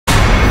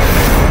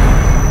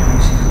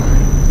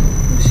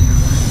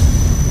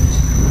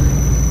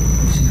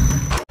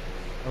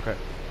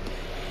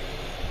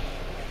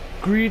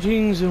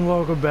Greetings and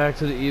welcome back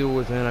to the Evil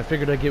Within. I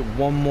figured I'd get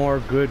one more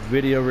good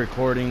video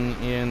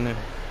recording in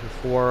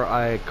before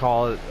I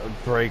call it a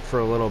break for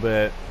a little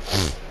bit.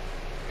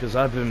 Because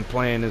I've been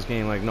playing this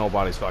game like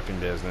nobody's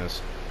fucking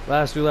business.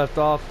 Last we left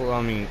off, well,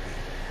 I mean,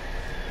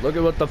 look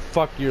at what the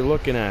fuck you're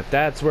looking at.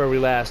 That's where we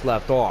last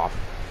left off.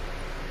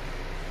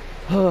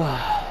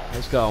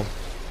 Let's go.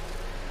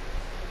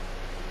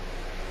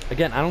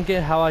 Again, I don't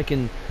get how I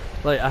can,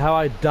 like, how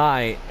I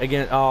die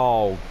again.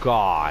 Oh,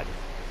 God.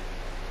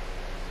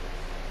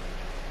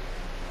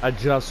 I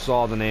just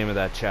saw the name of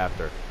that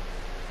chapter.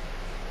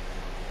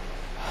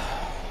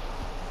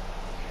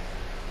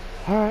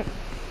 Alright.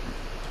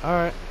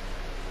 Alright.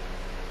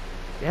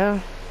 Yeah.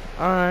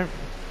 Alright.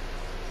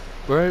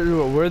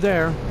 We're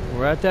there.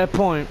 We're at that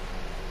point.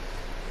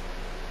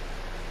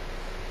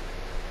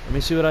 Let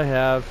me see what I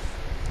have.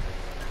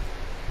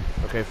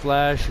 Okay,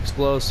 flash,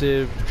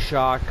 explosive,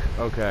 shock.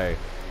 Okay.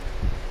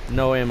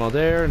 No ammo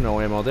there,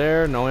 no ammo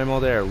there, no ammo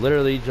there.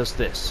 Literally just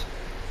this.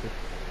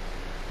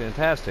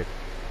 Fantastic.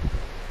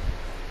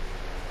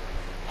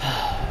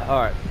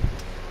 Alright.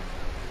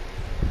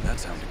 That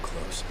sounded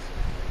close.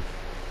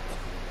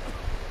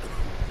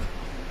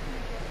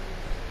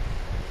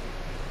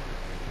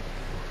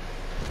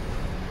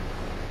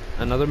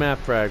 Another map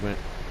fragment.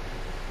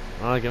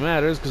 Not like it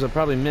matters, because I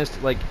probably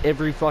missed like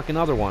every fucking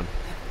other one.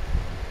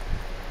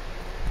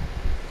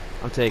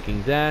 I'm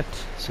taking that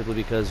simply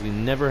because you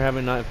never have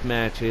enough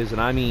matches,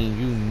 and I mean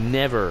you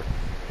never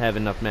have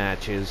enough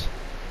matches.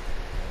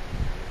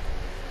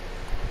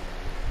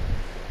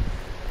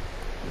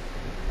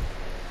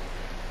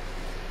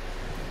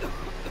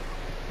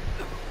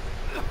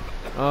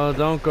 Oh,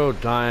 don't go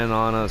dying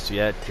on us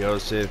yet,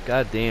 Joseph.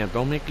 God damn,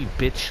 don't make me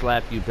bitch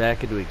slap you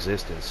back into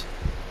existence.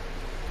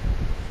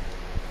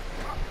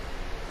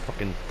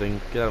 Fucking thing,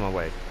 get out of my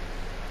way.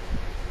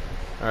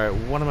 Alright,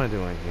 what am I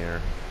doing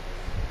here?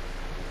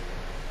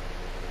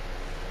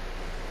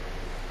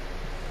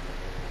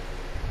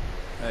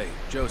 Hey,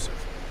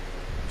 Joseph.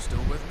 You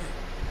still with me?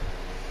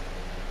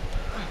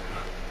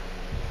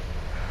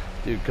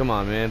 Dude, come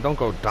on, man. Don't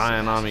go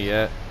dying on me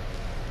yet.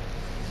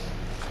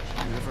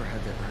 You ever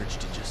had the urge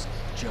to just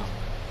jump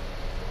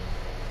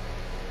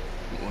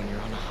when you're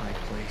on a high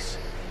place?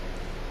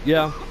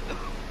 Yeah.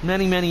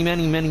 Many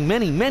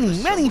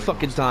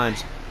fucking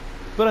times.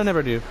 But I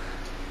never do.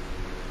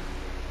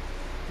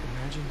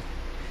 Imagine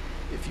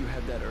if you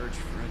had that urge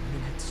for a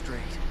minute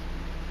straight.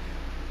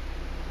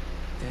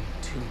 Then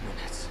 2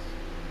 minutes.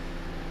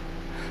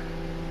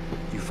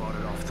 You fought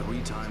it off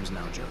 3 times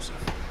now,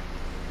 Joseph.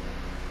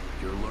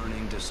 You're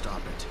learning to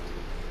stop it.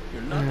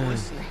 You're not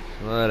listening.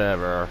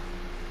 Whatever.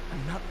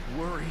 I'm not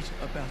worried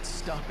about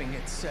stopping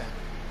it, Seth.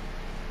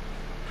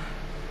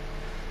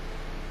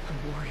 I'm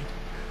worried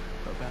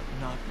about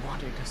not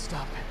wanting to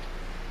stop it.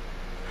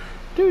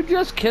 Dude,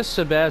 just kiss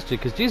Sebastian,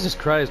 because Jesus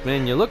Christ,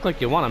 man, you look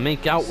like you want to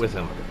make out with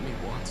him. Part of me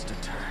wants to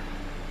turn.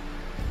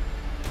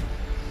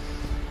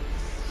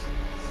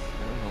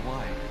 I don't know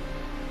why,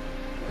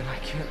 and I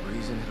can't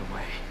reason it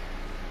away.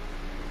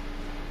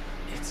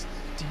 It's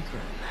deeper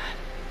than that.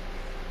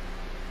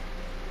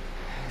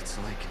 It's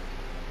like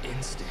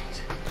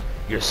instinct.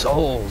 Your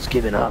soul's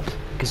giving up,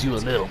 because you a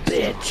little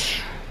bitch.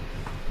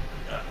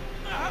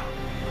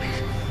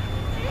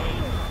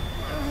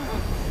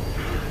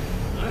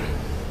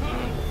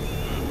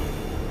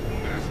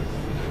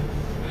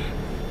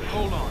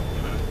 Hold on.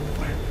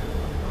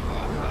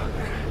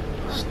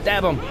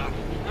 Stab him.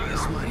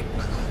 This might...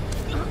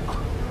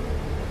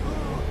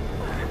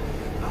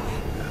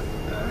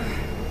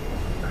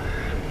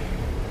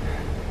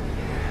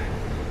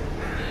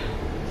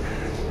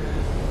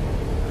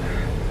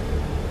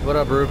 What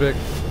up, Rubik?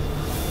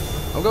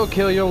 I'll go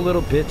kill your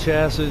little bitch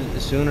ass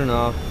soon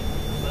enough.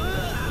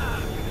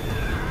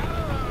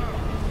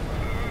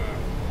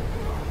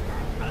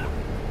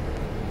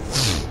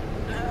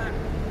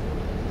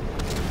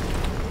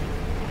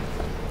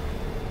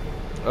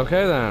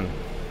 Okay then.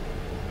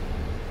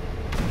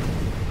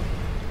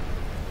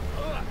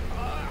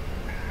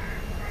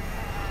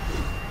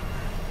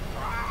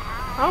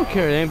 I don't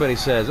care what anybody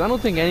says. I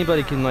don't think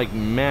anybody can, like,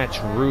 match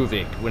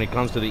Ruvik when it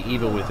comes to the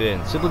Evil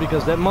Within. Simply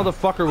because that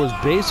motherfucker was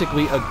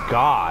basically a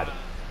god.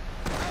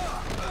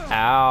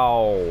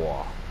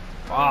 Ow.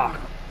 Fuck.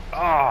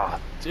 Ah, oh,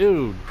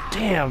 dude.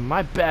 Damn,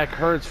 my back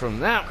hurts from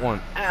that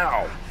one.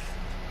 Ow.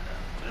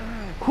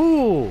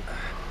 Cool.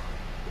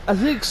 I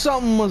think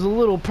something was a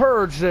little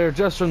purged there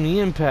just from the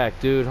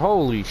impact, dude.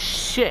 Holy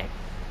shit.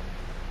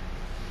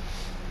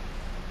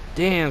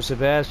 Damn,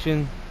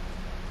 Sebastian.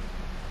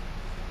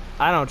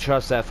 I don't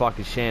trust that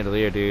fucking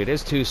chandelier, dude.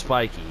 It's too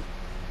spiky.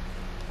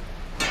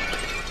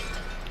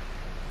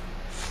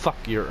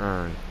 Fuck your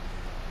urn.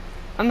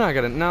 I'm not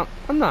gonna... No,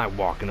 I'm not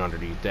walking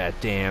underneath that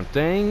damn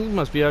thing. You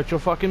must be out your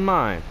fucking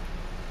mind.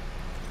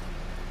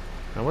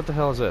 Now, what the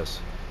hell is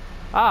this?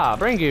 Ah,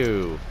 bring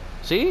you.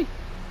 See?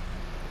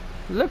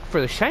 Look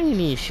for the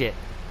shiny shit.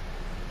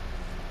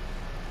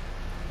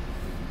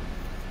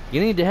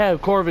 You need to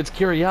have Corvid's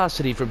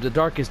curiosity from the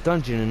darkest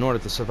dungeon in order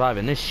to survive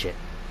in this shit.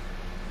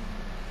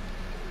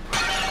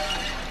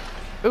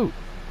 Ooh.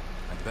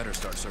 I'd better better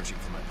start searching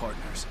for my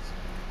partners.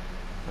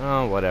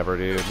 Oh, whatever,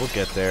 dude. We'll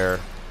get there.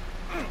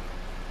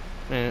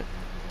 Man,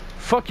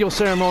 fuck your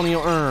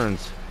ceremonial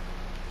urns.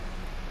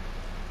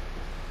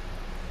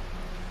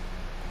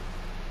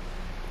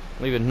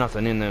 Leaving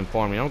nothing in them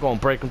for me. I'm gonna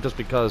break them just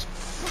because.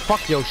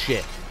 Fuck your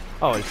shit.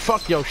 Oh, and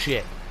fuck your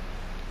shit.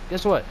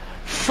 Guess what?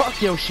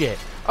 Fuck your shit.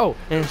 Oh,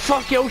 and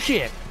fuck your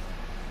shit.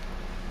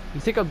 You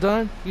think I'm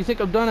done? You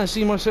think I'm done? I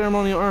see more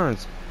ceremonial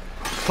urns.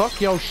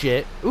 Fuck your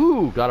shit.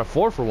 Ooh, got a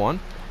 4 for 1.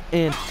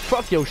 And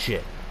fuck your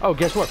shit. Oh,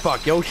 guess what?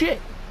 Fuck your shit.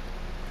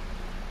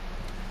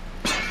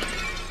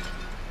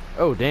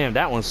 Oh, damn,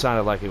 that one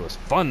sounded like it was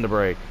fun to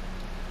break.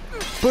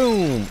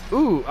 Boom.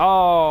 Ooh,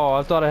 oh,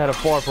 I thought I had a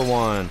 4 for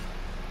 1.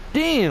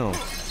 Damn.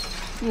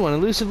 You want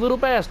elusive little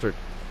bastard.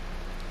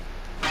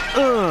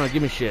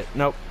 Give me shit.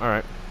 Nope.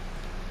 Alright.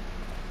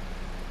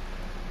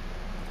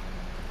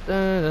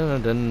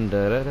 Bam!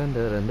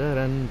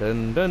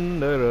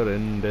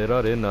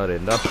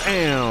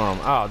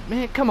 Oh,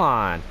 man, come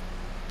on.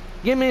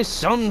 Give me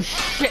some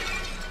shit.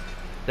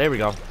 There we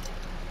go.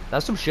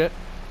 That's some shit.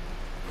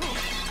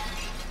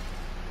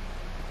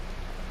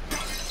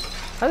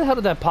 How the hell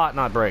did that pot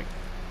not break?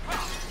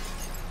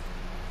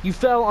 You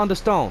fell on the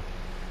stone.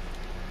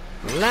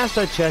 Last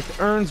I checked,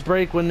 urns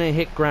break when they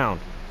hit ground.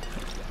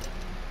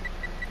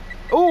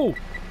 Ooh!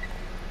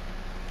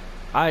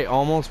 I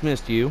almost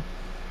missed you.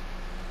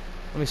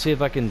 Let me see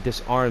if I can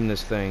disarm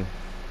this thing.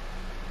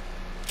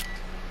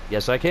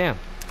 Yes, I can.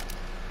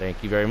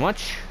 Thank you very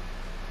much.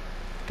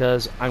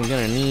 Because I'm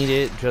gonna need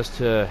it just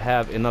to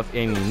have enough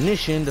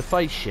ammunition to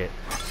fight shit.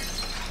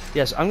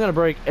 Yes, I'm gonna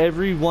break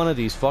every one of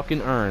these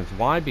fucking urns.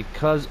 Why?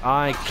 Because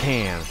I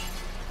can.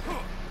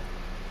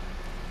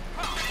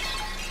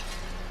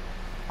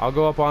 I'll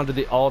go up onto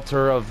the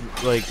altar of,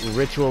 like,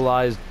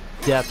 ritualized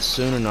death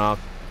soon enough.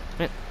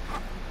 Man,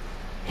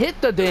 hit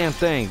the damn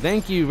thing.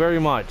 Thank you very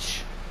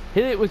much.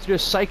 Hit it with your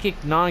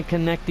psychic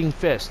non-connecting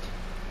fist.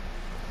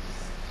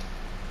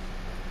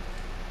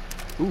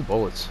 Ooh,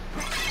 bullets.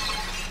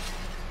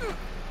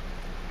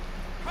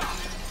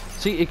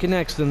 See, it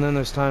connects, and then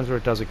there's times where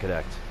it doesn't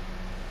connect.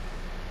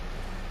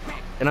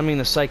 And I mean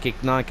the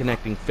psychic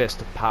non-connecting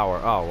fist of power.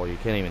 Oh, well, you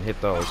can't even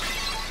hit those.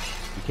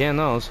 You can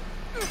those.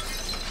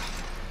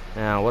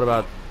 Now, what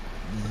about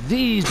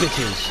these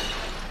bitches?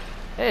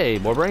 Hey,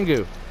 more brain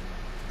goo.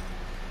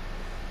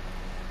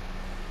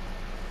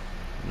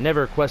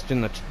 Never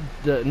question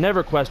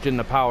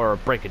the power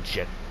of breaking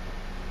shit.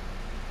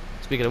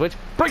 Speaking of which,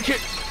 break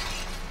shit!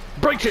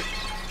 Break shit!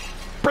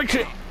 Break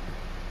shit!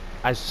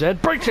 I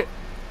said break shit!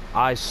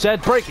 I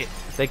said break it!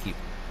 Thank you.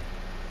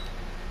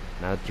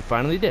 Now that you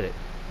finally did it,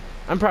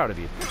 I'm proud of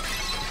you.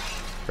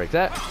 Break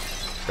that.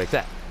 Break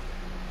that.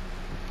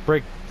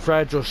 Break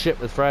fragile shit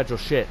with fragile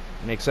shit.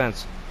 Makes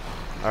sense.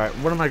 Alright,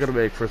 what am I gonna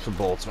make for some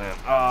bolts, man?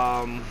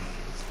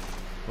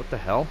 What the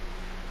hell?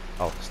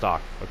 Oh,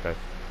 stock. Okay.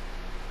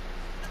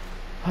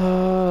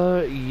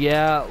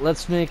 Yeah,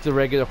 let's make the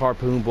regular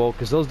harpoon bolt,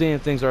 because those damn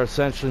things are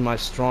essentially my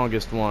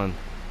strongest one.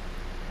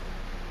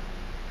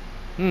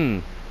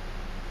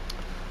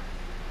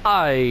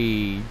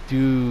 I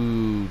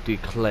do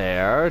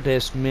declare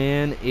this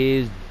man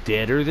is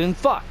deader than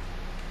fuck.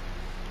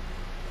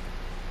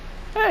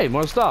 Hey,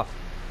 more stuff.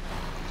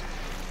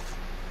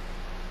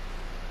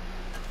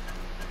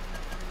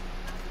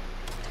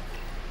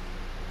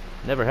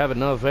 Never have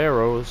enough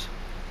arrows,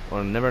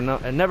 or never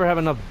have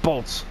enough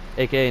bolts,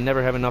 aka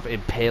never have enough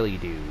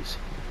impale-doos.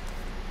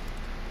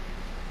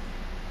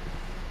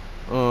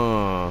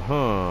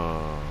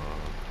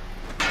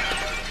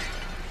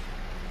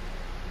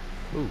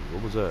 Ooh,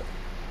 what was that?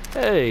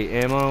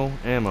 Hey, ammo.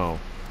 Alright,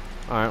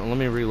 well, let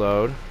me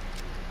reload.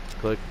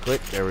 Click,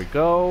 click, there we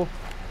go.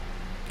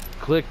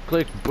 Click,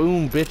 click,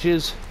 boom,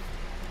 bitches.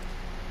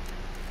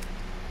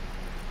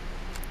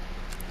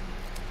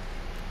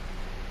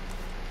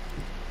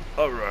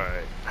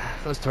 Alright,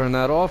 let's turn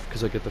that off,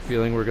 because I get the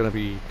feeling we're going to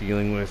be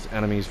dealing with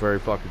enemies very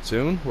fucking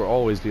soon. We're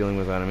always dealing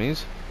with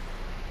enemies.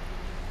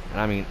 And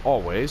I mean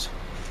always.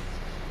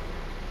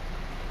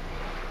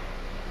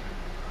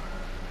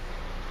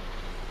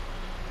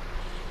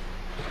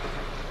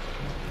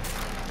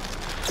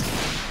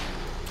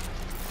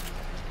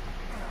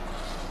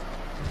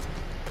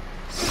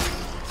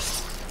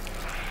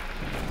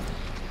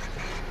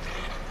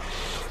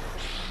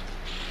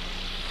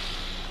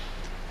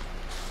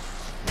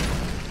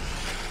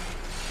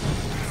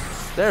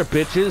 There,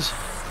 bitches.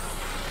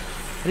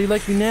 How do you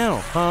like me now,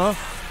 huh?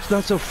 It's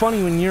not so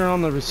funny when you're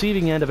on the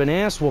receiving end of an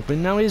ass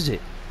whooping, now is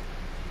it?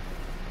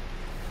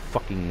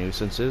 Fucking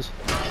nuisances.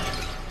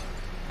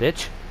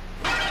 Bitch.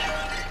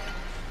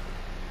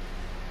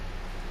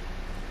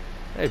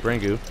 Hey,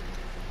 Bringu.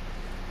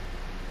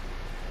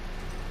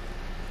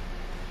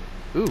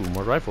 Ooh,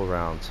 more rifle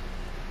rounds.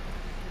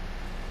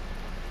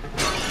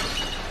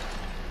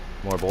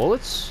 More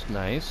bullets?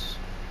 Nice.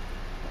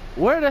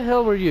 Where the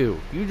hell were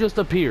you? You just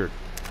appeared.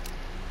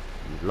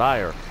 You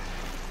liar.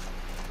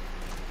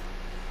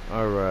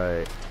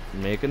 Alright.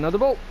 Make another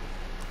bolt.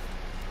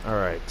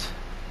 Alright.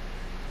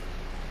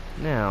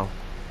 Now.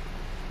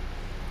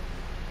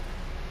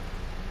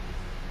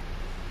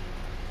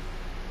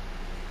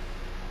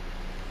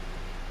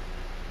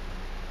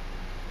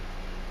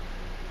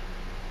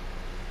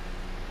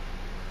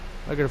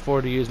 I can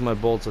afford to use my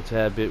bolts a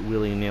tad bit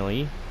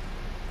willy-nilly.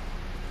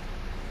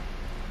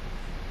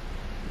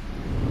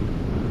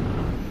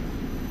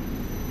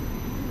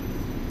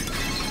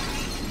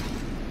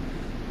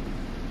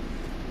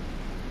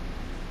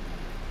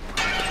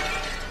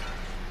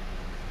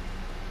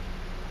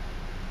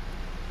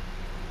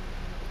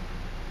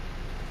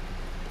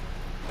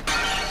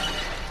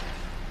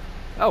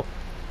 Oh!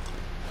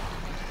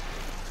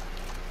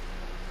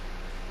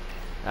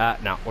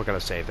 No, we're gonna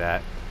save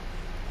that.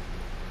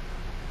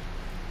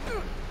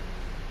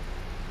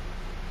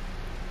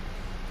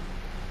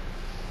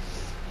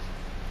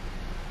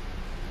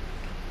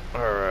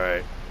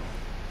 Alright.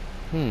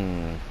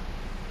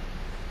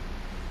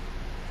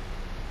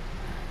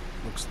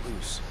 Looks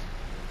loose.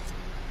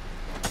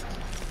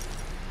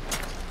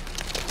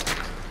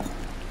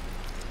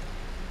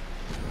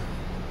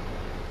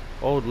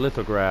 Old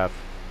lithograph.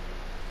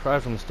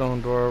 Pried from the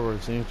stone door where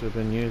it seems to have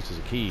been used as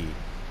a key.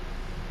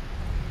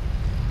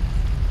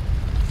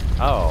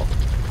 Oh.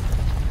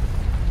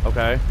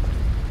 Okay.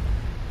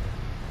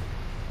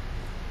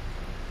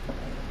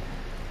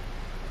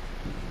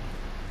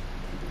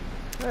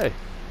 Hey.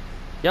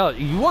 Yo,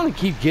 you want to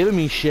keep giving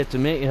me shit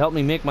to help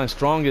me make my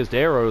strongest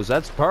arrows?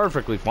 That's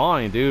perfectly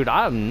fine, dude.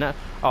 I'm not...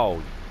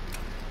 Oh.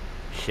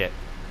 Shit.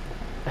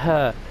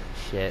 Shit.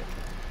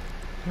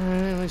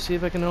 Alright, let me see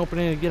if I can open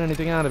it and get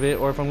anything out of it,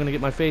 or if I'm gonna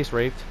get my face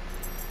raped.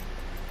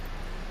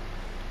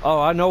 Oh,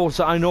 I know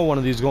one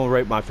of these is gonna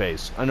rape my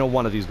face. I know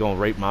one of these is gonna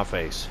rape my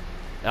face.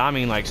 I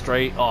mean, like,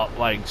 straight up,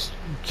 like,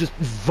 just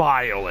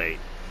violate.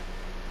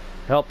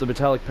 Help the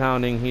metallic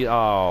pounding.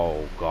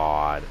 Oh,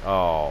 God.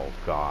 Oh,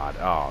 God.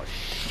 Oh,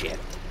 shit.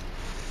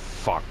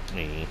 Fuck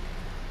me.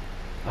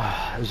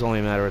 It was only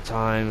a matter of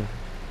time.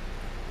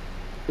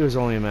 It was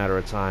only a matter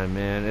of time,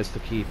 man. It's the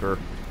keeper.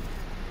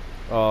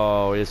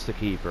 Oh, it's the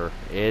keeper.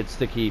 It's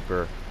the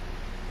keeper.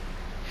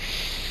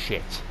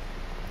 Shit.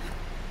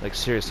 Like,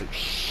 seriously,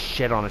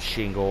 shit on a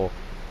shingle.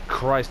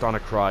 Christ on a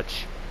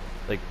crutch.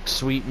 Like,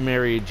 sweet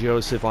Mary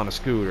Joseph on a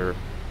scooter.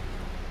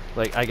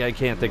 Like, I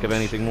can't think of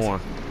anything more.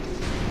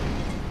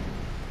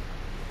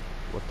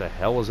 What the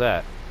hell was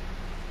that?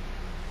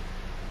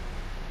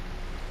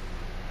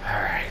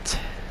 Alright.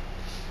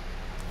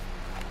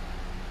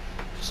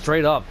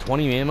 Straight up,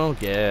 20 ammo?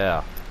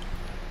 Yeah.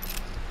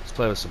 Let's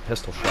play with some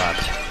pistol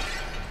shots.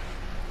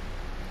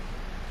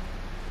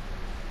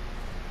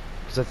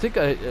 Because I think,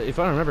 if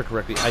I remember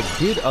correctly, I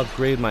did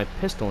upgrade my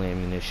pistol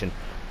ammunition.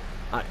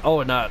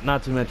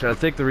 Not to mention, I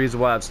think the reason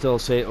why I'd still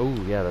say... Oh,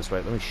 yeah, that's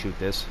right. Let me shoot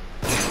this.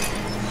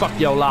 Fuck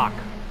yo, lock.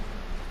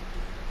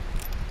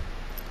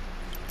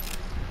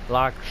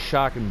 Lock,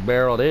 shock, and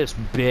barrel this,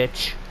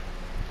 bitch.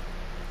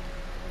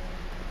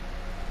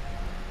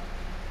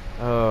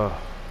 Not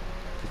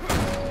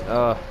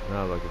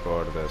looking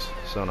forward to this.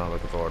 So not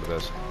looking forward to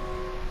this.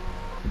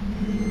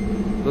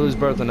 Lily's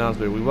birth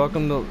announcement. We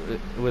welcome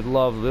with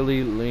love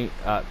Lily.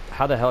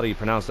 How the hell do you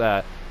pronounce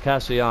that?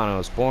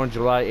 Castellanos, born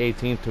July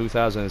 18,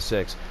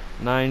 2006.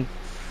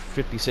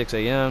 9:56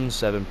 a.m.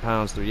 7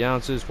 pounds 3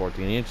 ounces,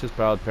 14 inches.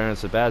 Proud parents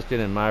Sebastian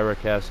and Myra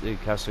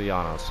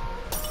Castellanos.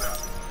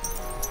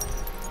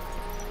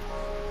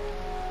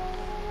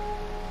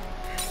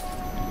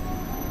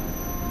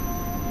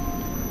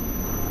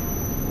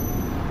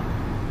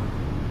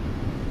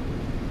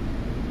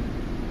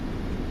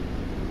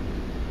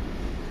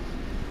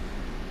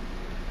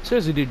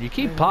 Seriously, dude, you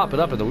keep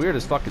popping up in the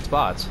weirdest fucking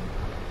spots.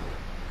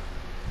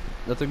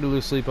 Nothing to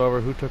lose sleep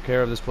over. Who took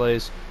care of this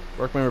place?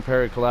 Workmen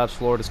repaired collapsed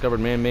floor, discovered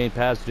man-made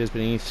passages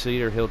beneath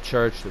Cedar Hill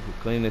Church, who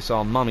claim they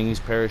saw mummies.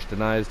 Parish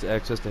denies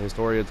access to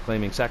historians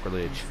claiming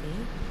sacrilege.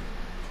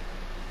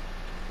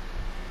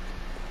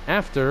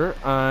 After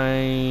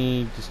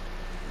I just...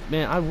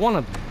 Man, I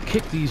want to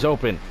kick these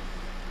open.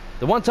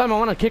 The one time I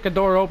want to kick a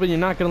door open, you're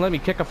not going to let me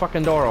kick a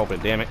fucking door open,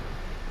 damn it.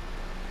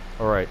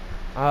 Alright.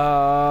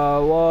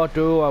 What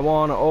do I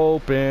want to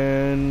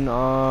open?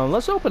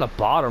 Let's open a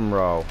bottom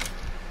row.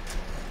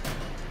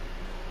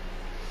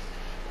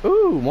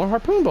 Ooh, more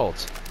harpoon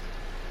bolts.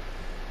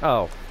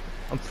 Oh,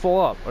 I'm full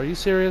up. Are you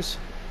serious?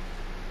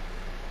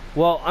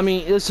 Well, I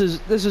mean, this is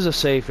a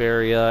safe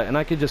area, and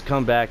I could just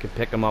come back and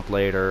pick them up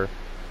later.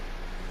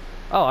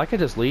 Oh, I could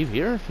just leave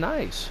here?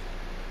 Nice.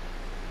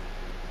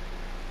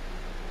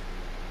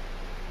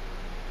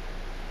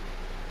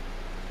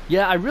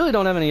 Yeah, I really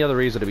don't have any other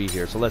reason to be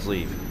here, so let's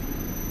leave.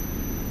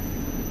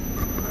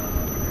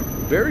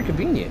 Very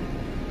convenient.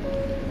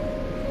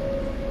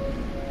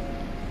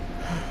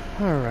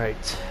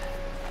 Alright.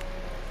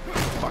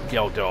 Fuck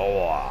your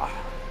door.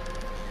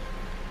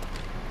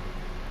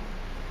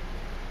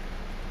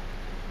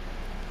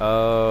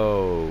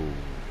 Oh.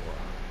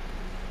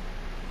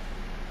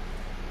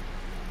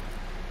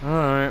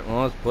 Alright,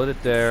 well, let's put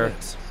it there.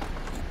 Fits.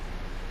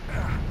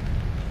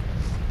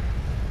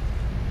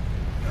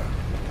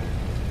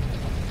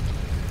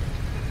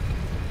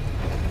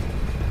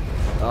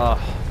 Ugh,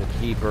 the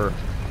keeper.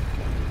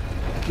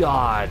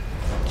 God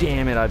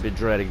damn it, I've been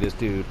dreading this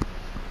dude.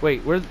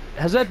 Wait,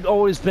 has that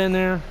always been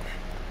there?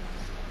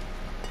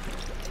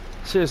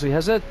 Seriously,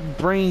 has that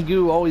brain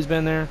goo always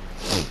been there?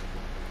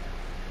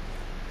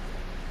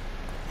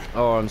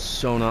 Oh, I'm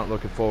so not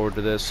looking forward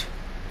to this.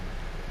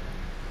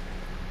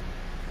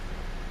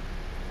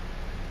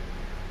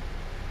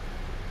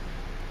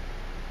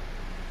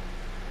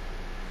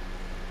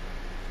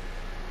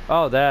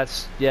 Oh,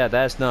 that's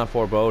not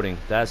foreboding.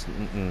 That's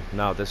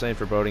no, this ain't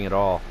foreboding at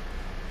all.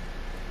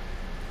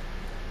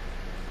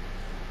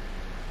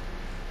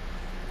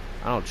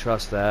 I don't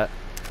trust that.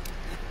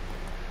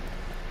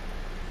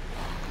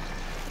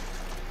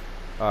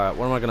 Alright,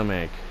 what am I gonna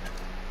make?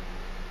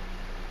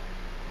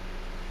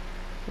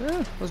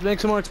 Let's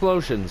make some more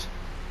explosions.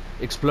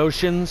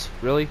 Explosions?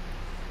 Really?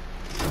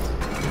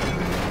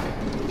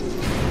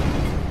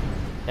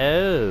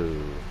 Oh.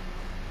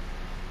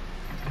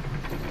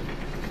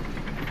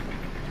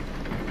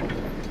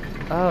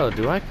 Oh,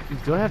 do I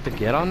have to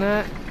get on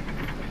that?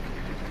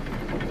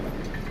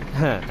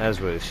 That's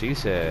what she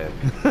said.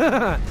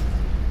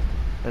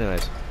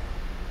 Anyways.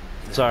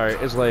 Sorry,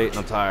 it's late and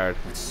I'm tired.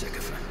 It's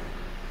sycophant.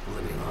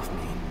 Living off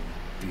me,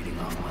 feeding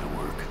off my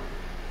work.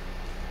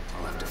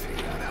 I'll have to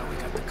figure out how we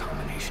got the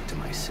combination to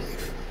my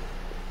safe.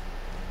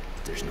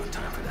 There's no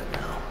time for that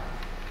now.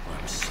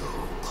 I'm so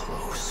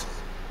close.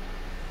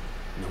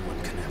 No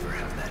one can ever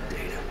have that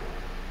data.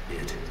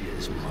 It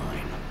is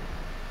mine.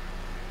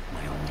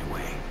 My only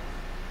way.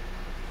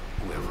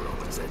 Whoever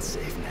opens that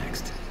safe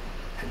next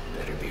had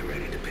better be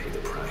ready to pay the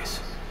price.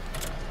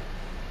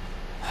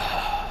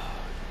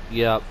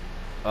 Yep.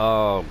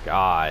 Oh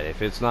God,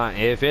 if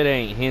it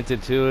ain't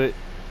hinted to it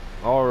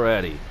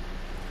already.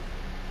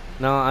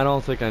 No, I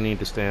don't think I need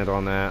to stand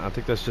on that. I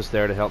think that's just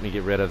there to help me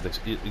get rid of this,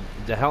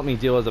 to help me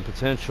deal with the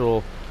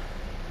potential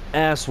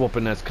ass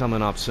whooping that's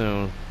coming up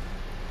soon.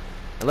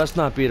 And let's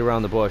not beat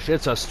around the bush.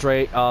 It's a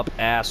straight up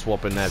ass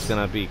whooping that's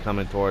gonna be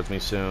coming towards me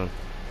soon.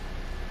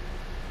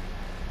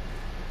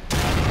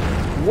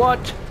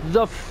 What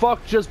the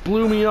fuck just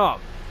blew me up?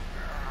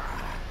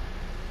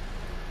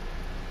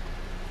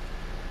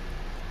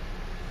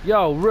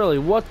 Yo, really,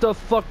 what the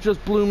fuck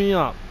just blew me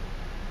up?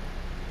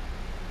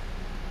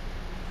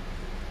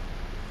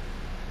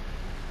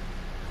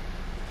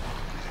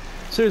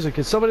 Seriously,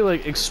 can somebody,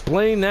 like,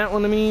 explain that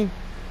one to me?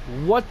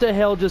 What the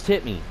hell just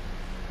hit me?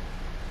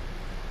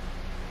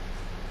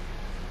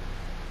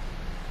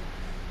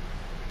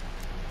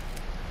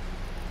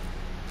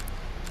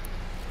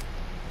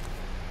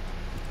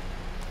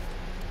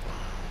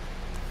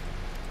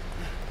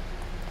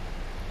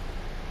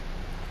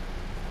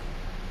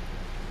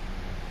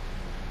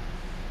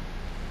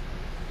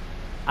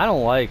 I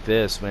don't like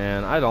this,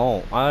 man.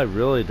 I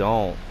really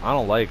don't. I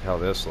don't like how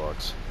this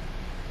looks.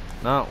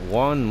 Not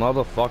one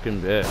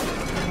motherfucking bit.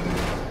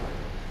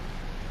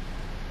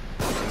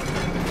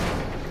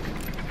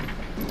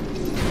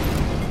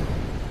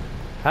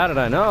 How did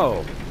I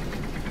know?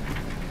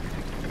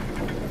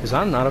 Because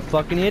I'm not a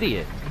fucking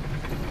idiot.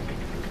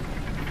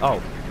 Oh.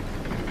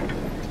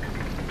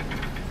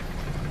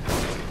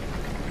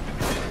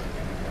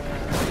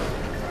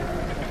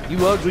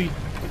 You ugly.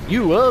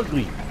 You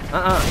ugly.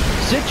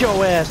 Sit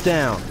your ass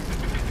down.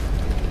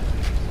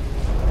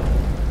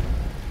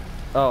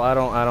 Oh, I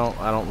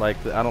don't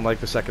like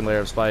the second layer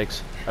of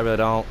spikes. I really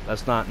don't.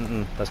 That's not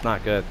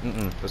good.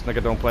 This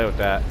nigga don't play with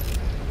that.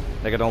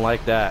 Nigga don't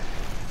like that.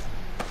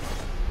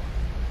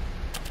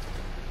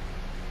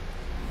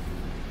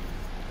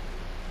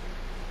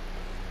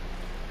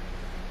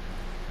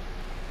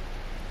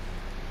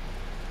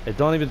 I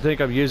don't even think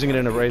I'm using it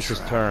in a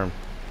racist term.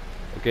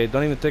 Okay,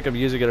 don't even think I'm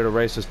using it in a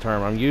racist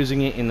term. I'm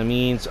using it in the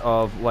means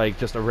of, like,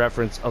 just a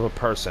reference of a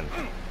person.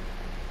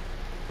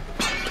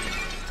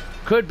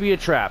 Could be a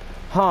trap.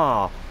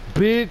 Huh.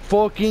 Big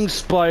fucking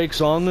spikes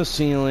on the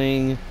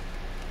ceiling.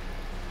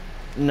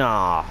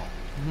 Nah.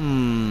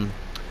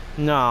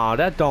 No,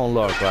 that don't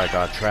look like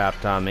a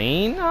trap to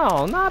me.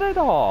 No, not at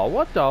all.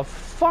 What the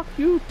fuck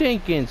you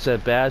thinking,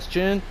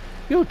 Sebastian?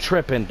 You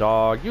tripping,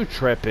 dog. You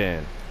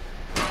tripping.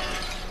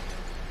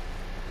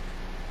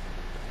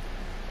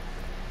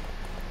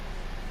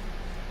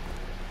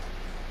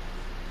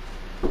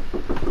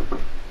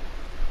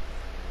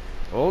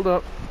 Hold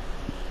up.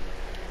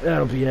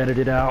 That'll be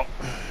edited out.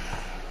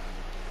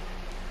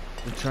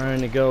 I'm trying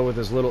to go with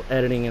as little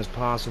editing as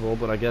possible,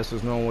 but I guess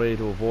there's no way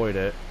to avoid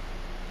it.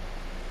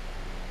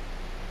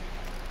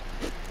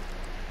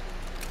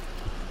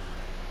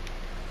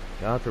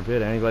 God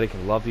forbid anybody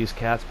can love these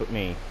cats but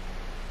me.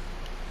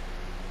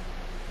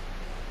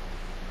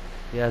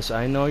 Yes,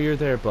 I know you're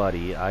there,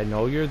 buddy. I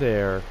know you're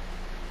there.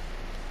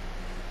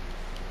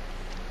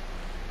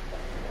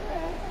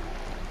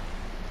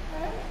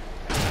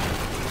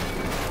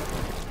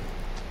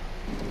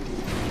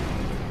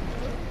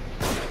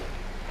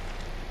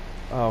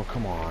 Oh,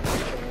 come on.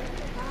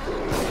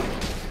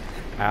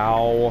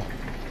 Ow.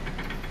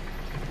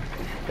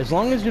 As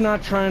long as you're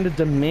not trying to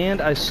demand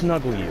I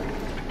snuggle you.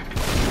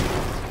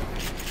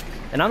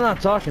 And I'm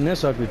not talking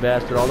this ugly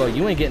bastard, although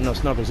you ain't getting no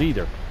snuggles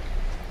either.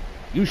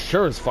 You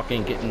sure as fuck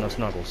ain't getting no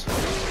snuggles.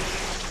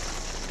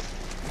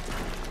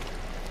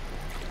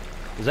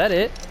 Is that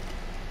it?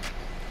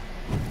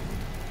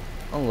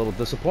 I'm a little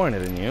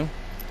disappointed in you.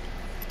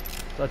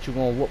 Thought you were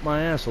gonna whoop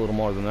my ass a little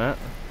more than that.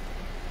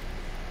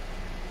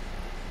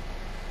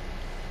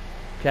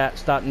 Cat,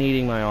 stop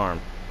kneading my arm.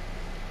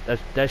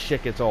 That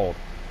shit gets old.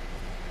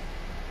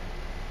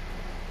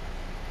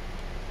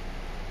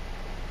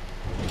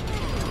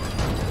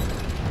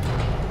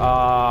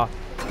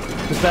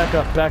 Just back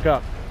up, back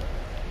up.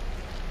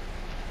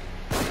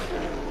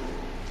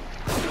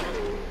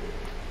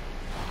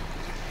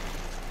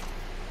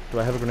 Do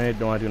I have a grenade?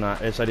 No, I do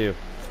not. Yes, I do.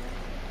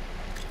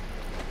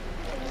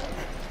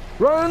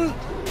 Run!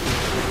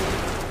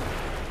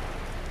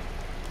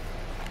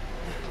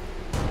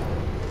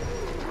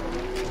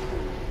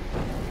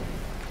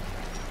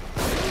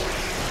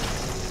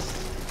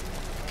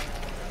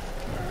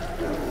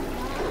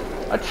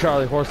 I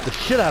Charlie horsed the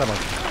shit out of him.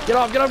 Get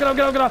off, get off, get off,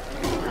 get off, get off!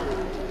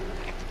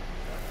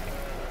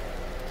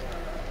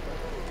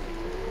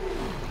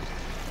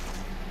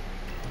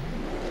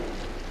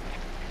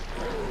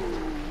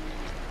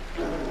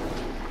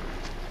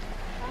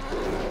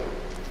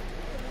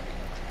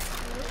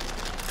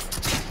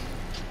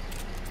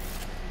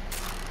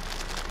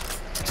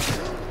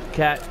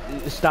 Cat,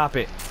 stop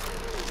it.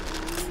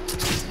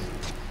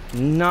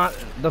 Not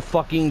the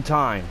fucking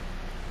time.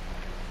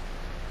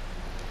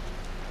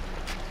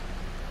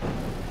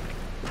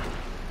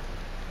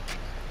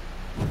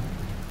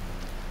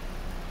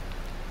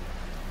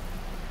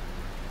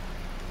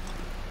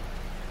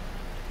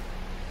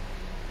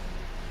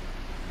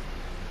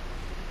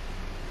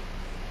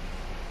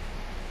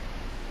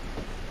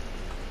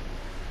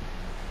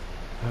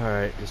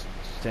 Alright, just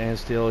stand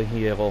still and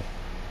heal.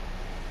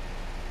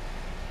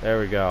 There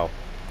we go.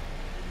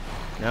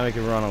 Now we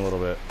can run a little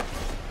bit.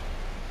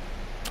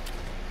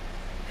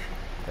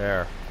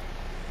 There.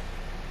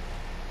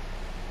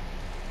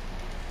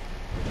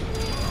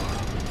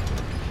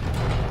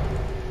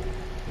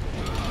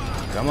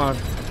 Come on.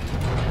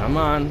 Come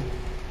on.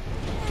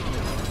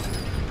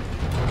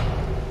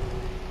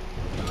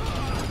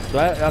 So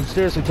I'm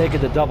seriously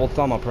taking the double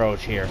thumb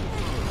approach here.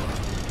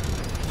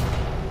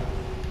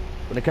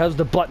 When it comes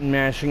to button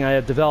mashing, I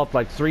have developed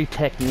like 3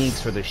 techniques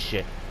for this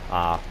shit.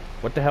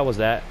 What the hell was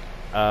that?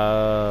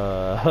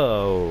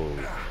 Oh.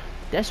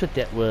 That's what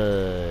that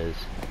was.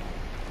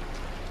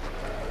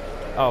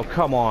 Oh,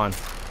 come on.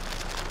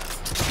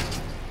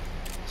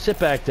 Sit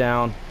back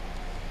down.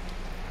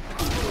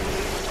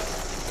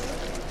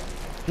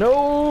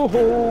 No!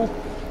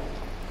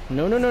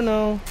 No, no, no,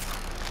 no.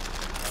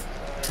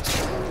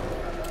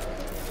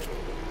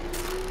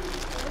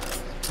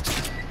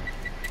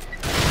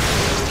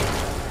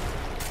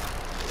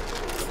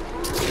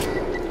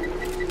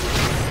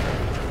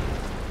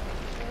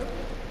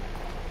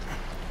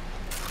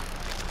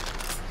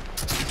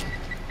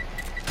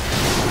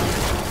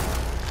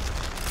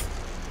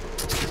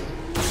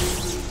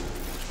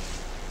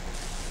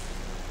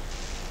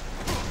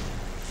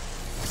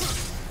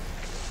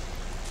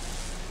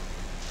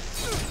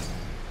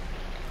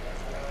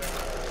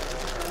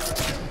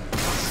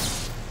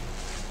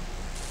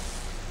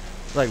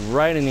 Like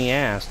right in the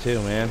ass too,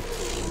 man.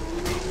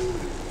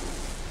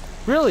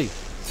 Really?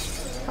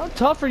 How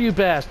tough are you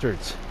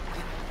bastards?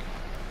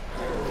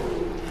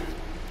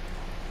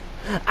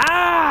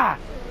 Ah!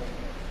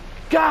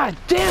 God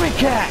damn it,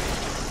 Cat!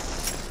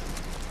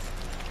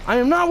 I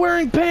am not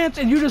wearing pants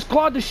and you just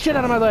clawed the shit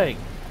out of my leg.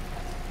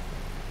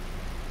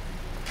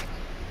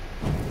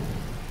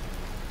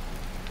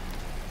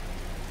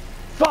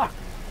 Fuck!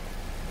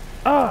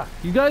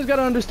 You guys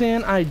gotta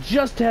understand, I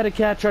just had a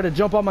cat try to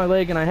jump on my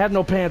leg and I had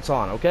no pants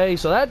on, okay?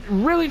 So that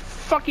really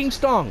fucking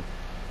stung.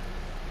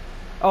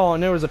 Oh,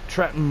 and there was a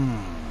trap. Give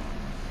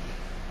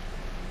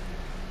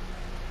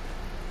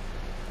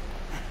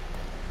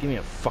me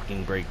a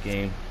fucking break,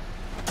 game.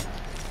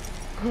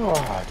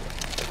 God.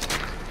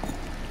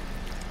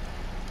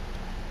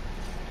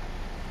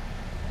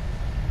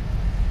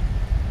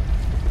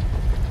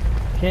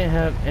 Can't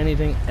have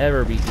anything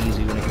ever be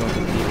easy when it comes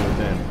to Evil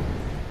Within.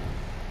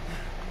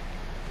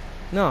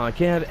 No, I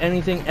can't have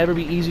anything ever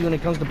be easy when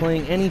it comes to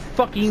playing any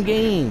fucking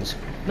games.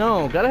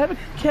 No, gotta have a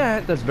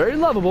cat that's very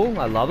lovable.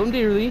 I love him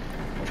dearly.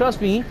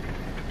 Trust me.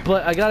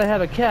 But I gotta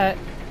have a cat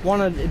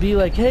wanna be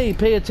like, hey,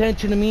 pay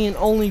attention to me and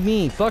only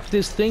me. Fuck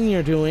this thing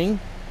you're doing.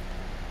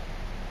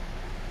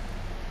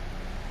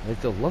 Like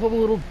the lovable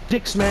little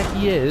dick smack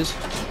he is.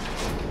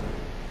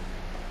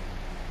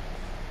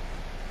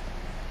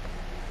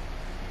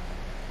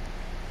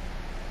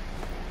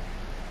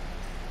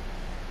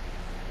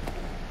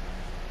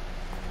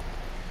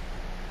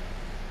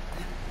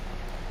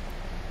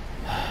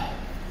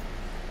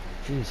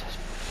 Jesus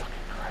fucking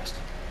Christ.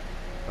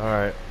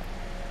 Alright.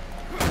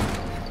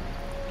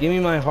 Give me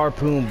my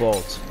harpoon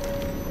bolts.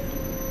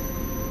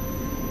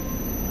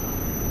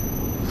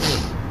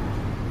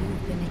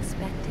 You've been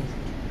expected.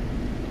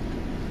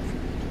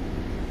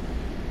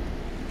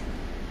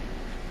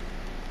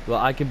 Well,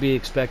 I can be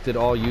expected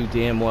all you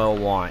damn well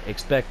want.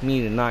 Expect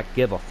me to not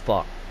give a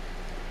fuck.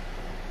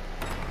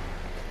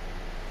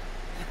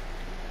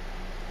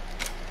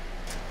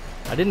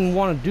 I didn't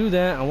want to do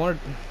that. I wanted...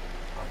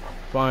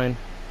 Fine.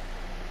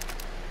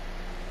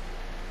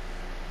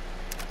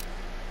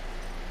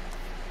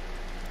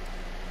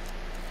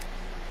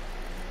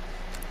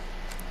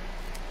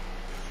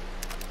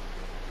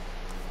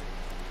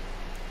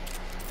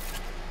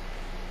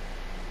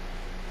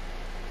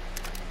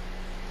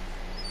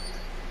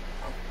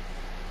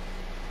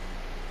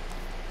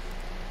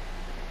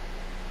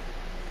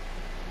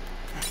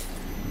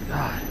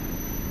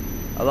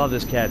 I love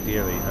this cat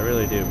dearly. I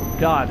really do. But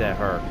God, that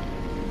hurt.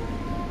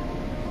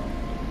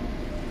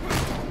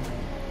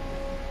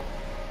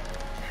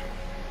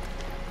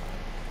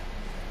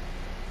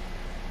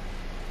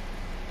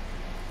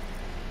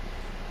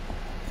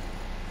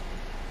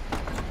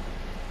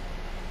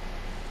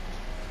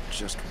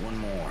 Just one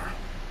more.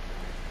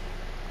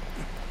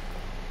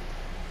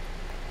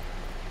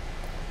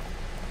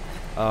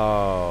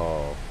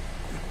 Oh.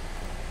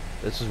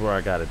 This is where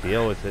I gotta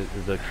deal with it.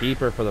 The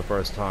keeper for the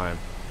first time.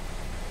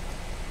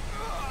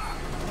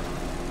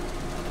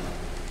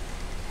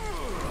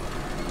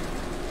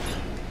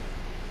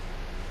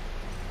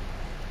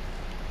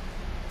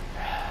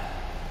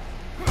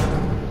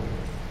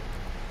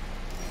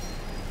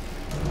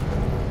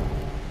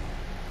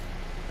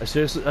 I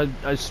seriously,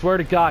 I swear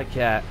to God,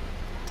 cat.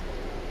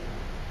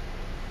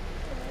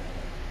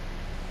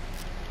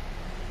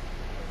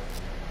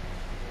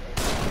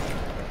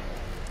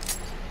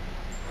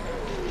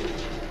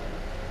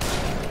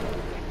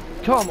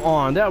 Come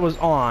on, that was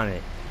on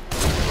it.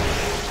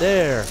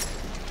 There.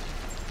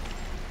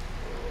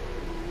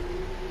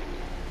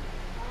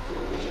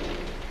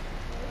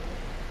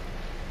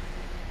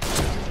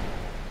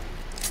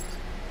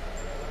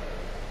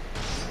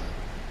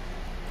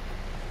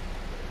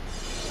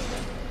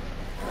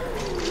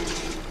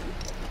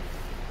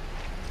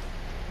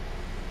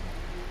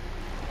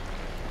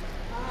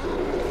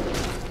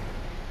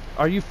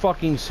 Are you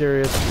fucking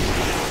serious?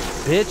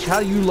 Bitch, how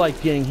do you like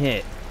getting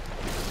hit?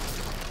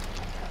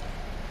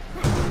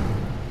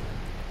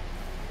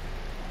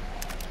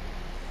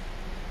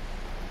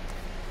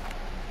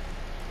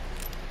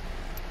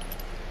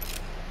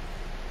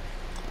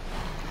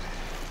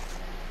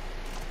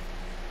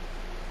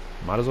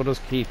 Might as well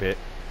just keep it.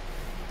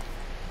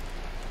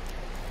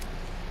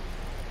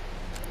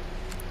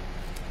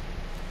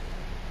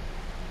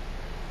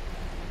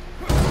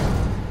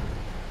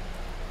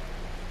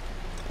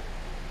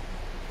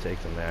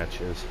 Take the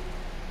matches.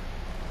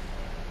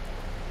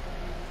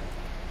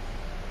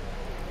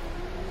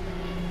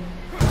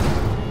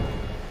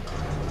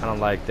 I don't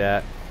like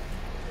that.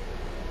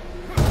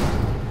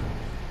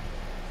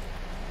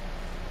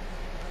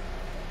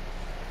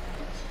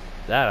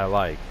 That I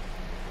like.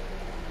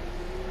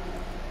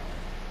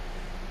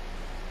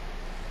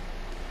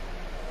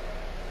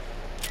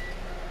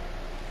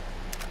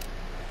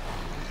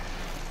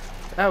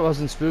 That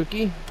wasn't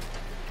spooky.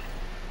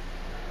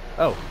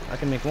 Oh, I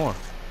can make more.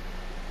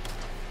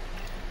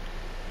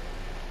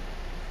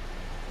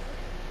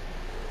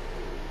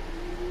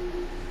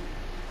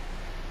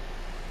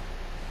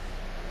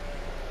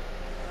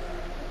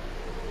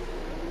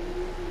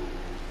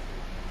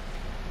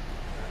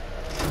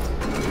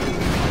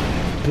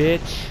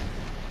 Bitch.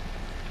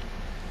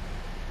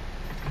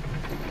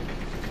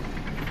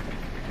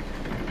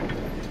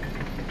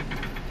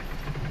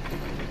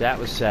 That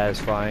was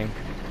satisfying.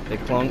 They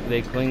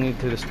clinging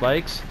to the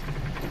spikes?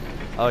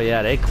 Oh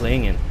yeah, they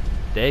clinging.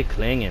 They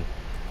clinging.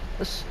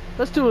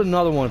 Let's do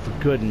another one for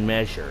good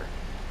measure.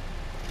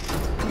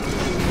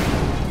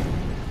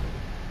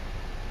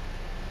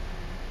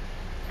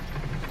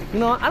 You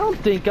know, I don't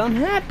think I'm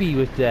happy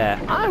with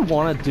that. I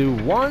want to do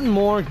one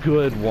more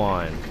good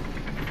one.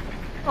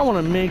 I want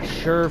to make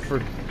sure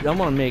I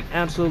want to make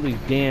absolutely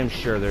damn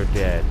sure they're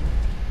dead.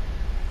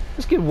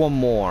 Let's get one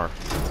more.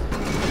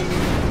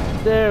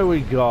 There we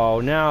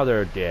go. Now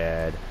they're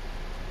dead.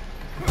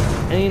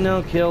 Ain't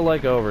no kill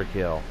like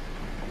overkill.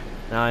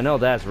 Now I know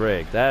that's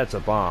rigged. That's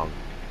a bomb.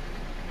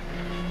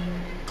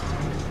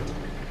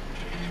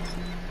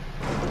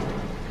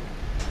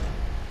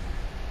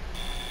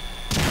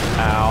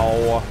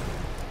 Ow.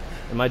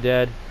 Am I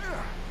dead?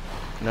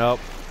 Nope.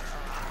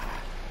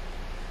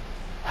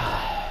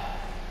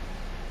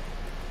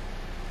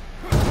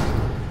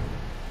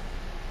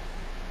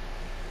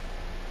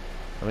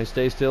 Let me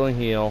stay still and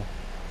heal.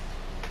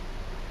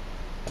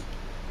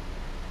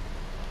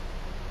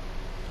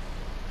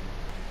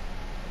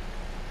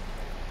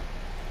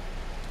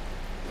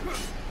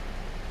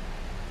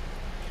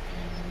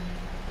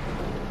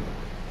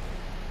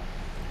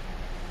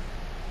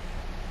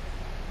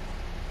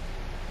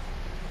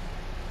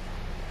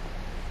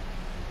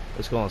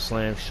 It's gonna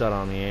slam shut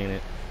on me, ain't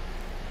it?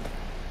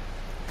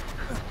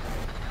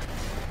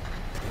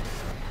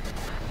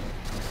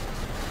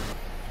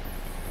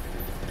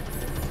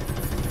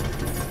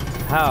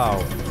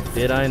 How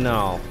did I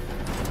know?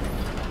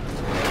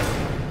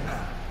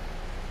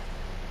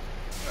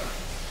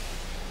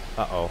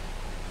 Uh-oh.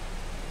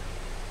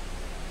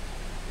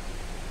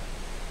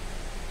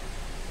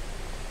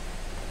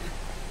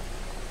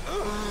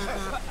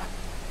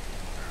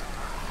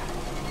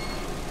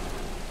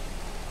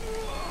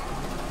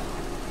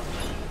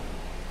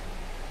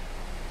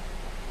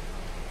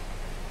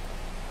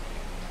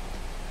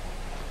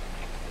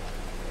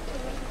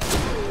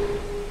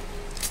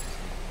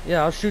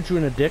 Yeah, I'll shoot you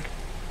in the dick.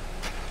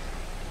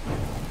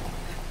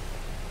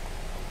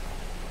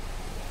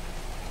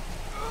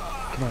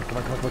 Come on, come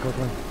on, come on, come on,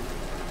 come on.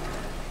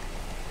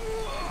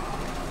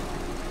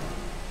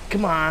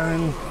 Come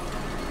on.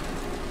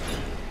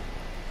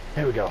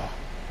 There we go.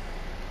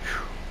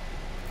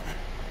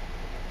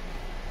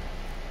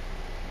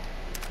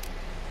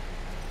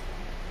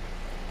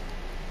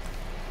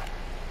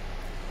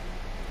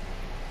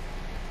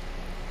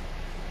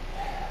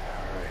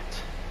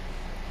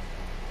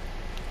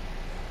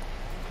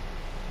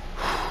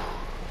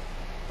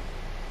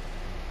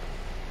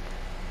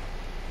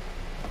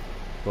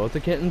 Both the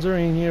kittens are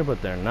in here,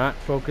 but they're not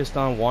focused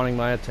on wanting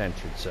my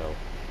attention, so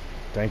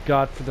thank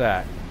God for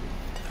that.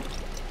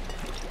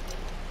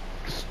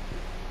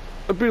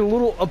 I'd be a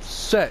little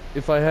upset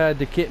if I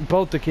had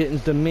both the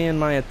kittens demand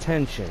my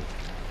attention.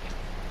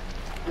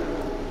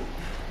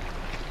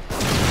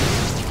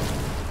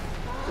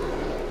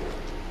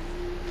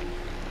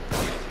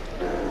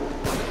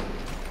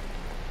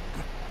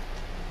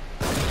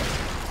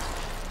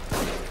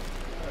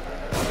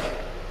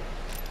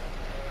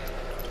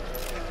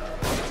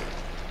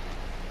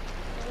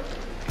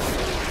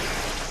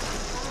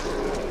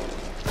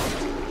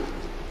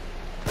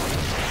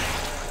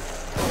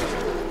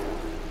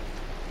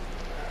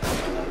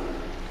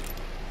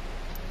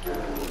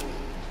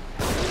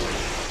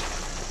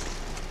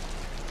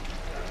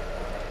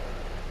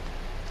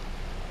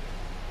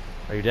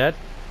 Are you dead?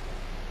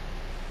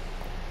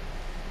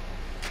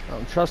 I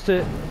don't trust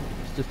it.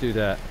 Let's just do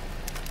that.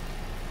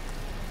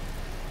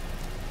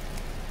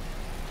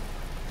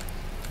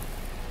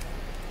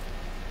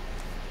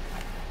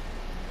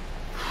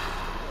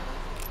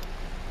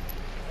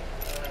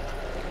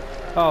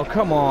 Oh,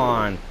 come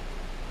on.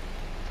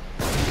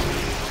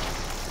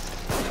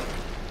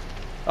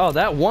 Oh,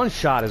 that one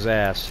shot his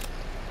ass.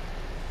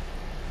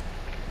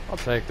 I'll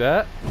take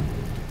that.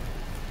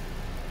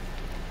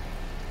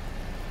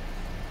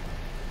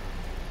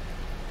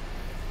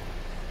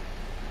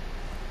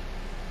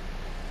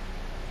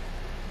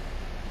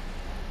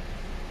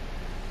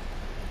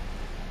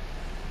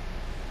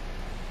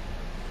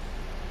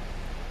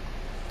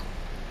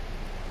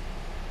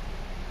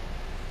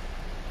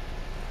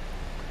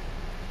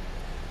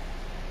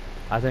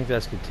 I think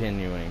that's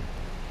continuing.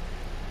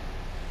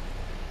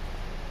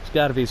 There's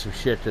got to be some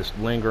shit just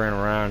lingering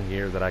around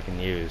here that I can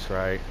use,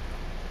 right?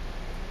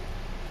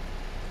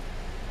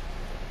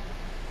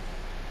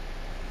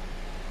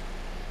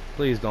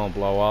 Please don't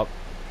blow up.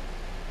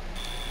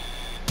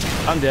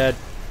 I'm dead.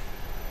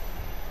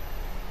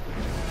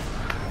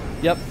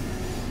 Yep.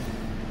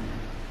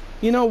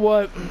 You know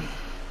what?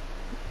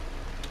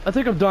 I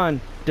think I'm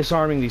done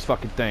disarming these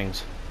fucking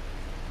things.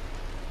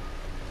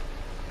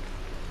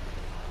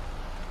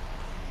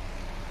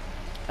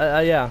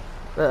 Yeah,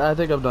 I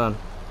think I'm done.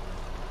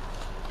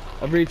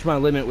 I've reached my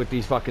limit with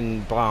these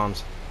fucking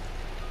bombs.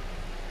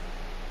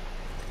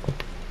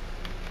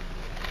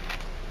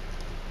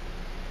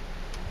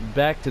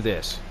 Back to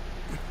this.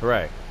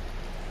 Hooray.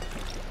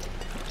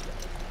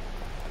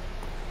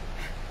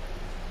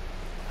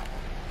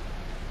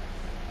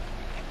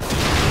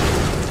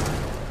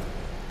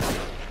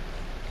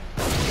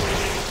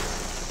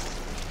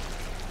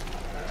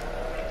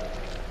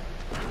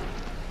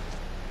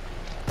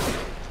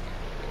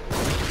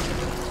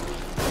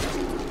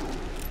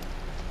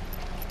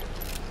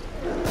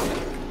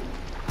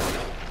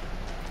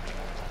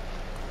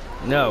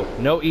 No,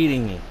 no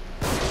eating me.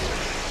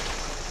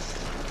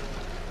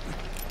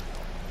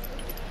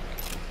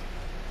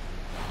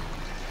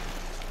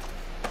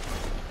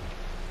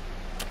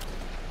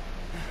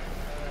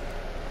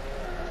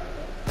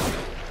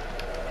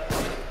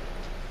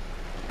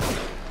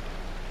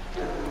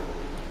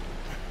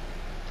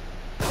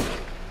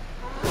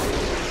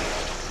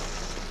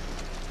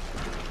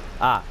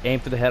 Ah, aim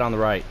for the head on the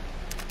right.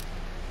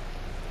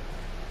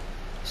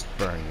 Just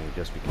burn you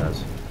just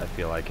because I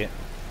feel like it.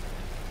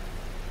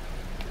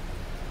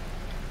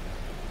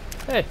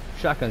 Hey,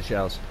 shotgun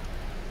shells.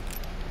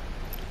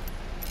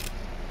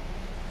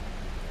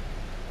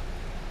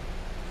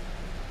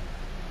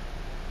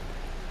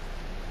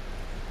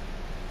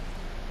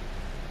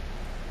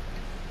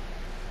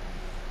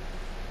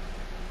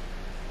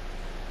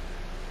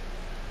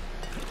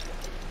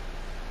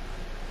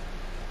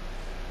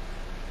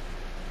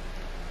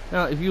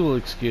 Now, if you will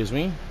excuse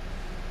me.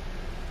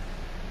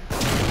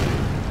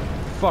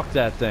 Fuck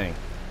that thing.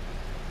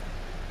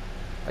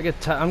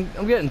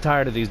 I'm getting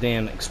tired of these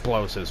damn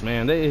explosives,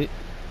 man.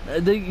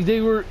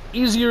 They were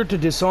easier to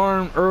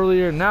disarm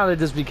earlier. Now they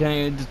just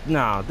became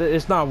no.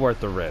 It's not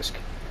worth the risk.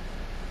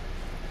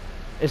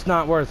 It's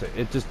not worth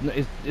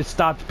it. It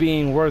stopped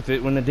being worth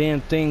it when the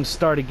damn things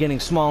started getting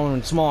smaller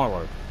and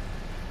smaller.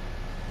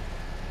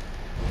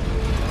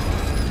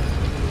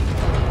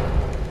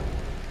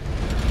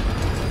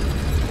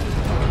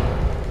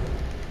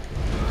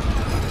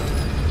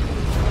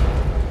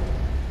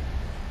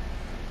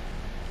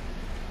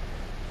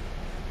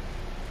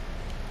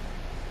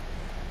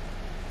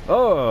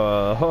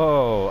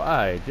 Oh,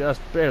 I just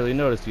barely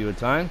noticed you in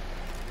time.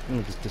 Let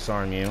me just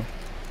disarm you.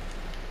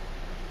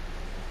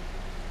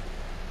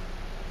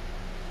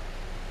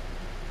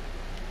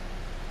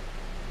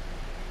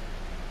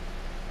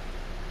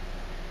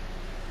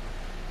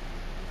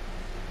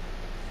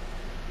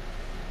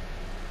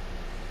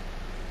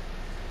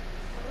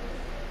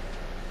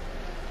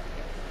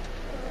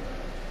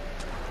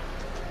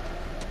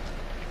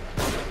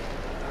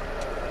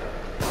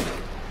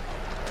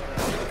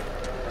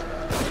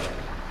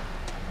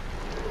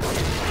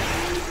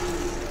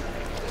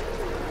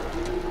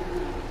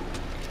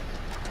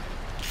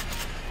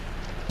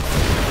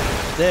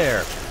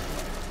 There.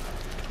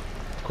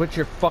 Quit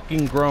your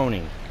fucking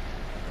groaning.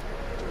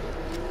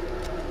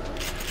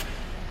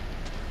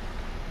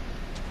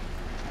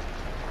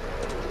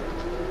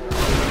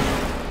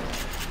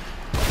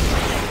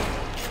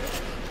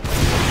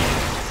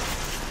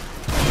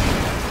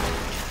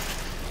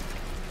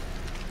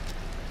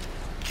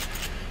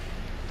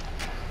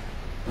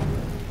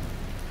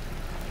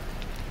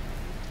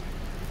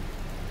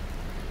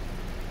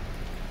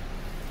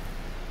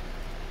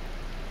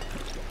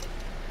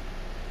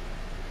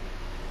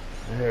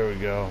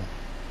 go.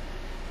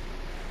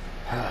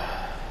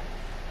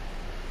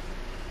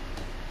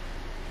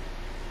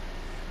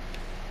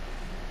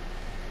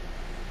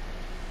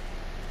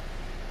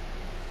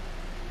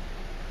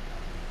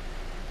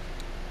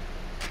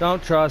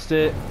 Don't trust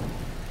it.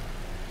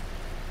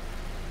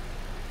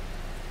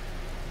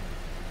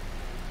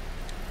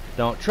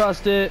 Don't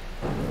trust it.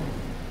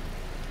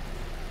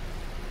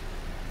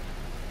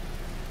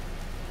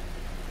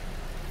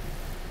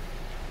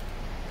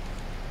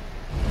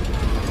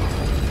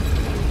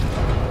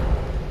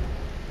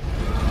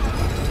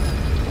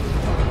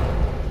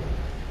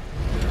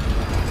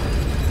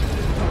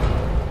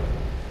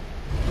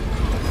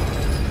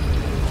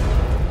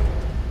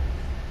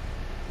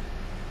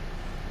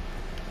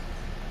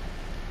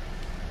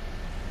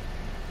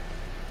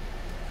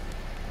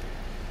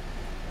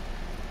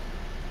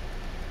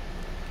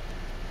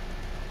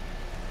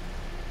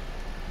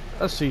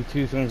 I see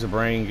 2 things of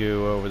brain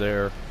goo over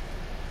there.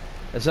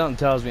 And something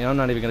tells me I'm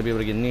not even going to be able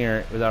to get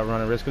near it without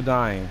running risk of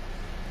dying.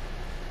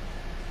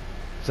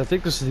 So I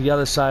think this is the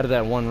other side of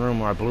that one room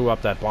where I blew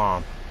up that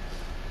bomb.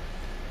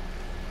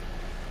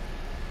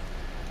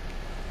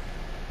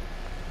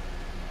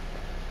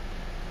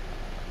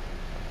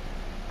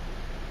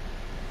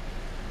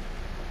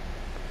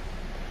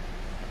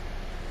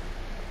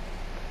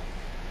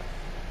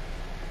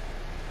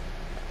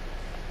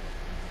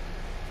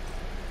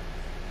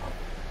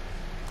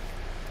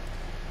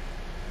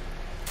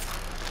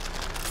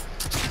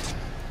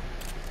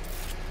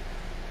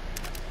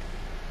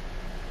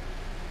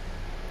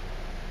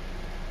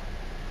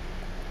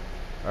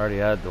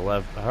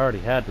 I already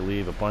had to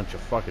leave a bunch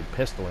of fucking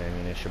pistol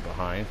ammunition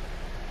behind.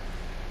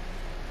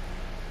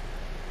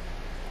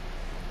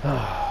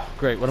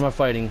 Great, what am I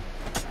fighting?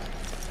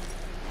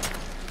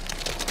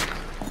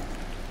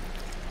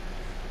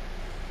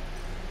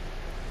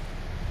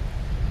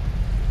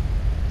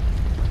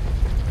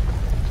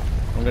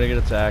 I'm gonna get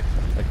attacked,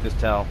 I can just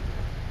tell.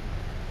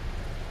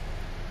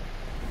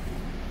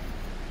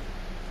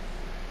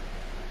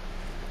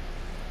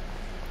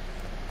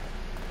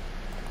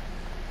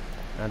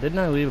 Now, didn't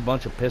I leave a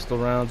bunch of pistol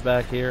rounds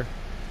back here?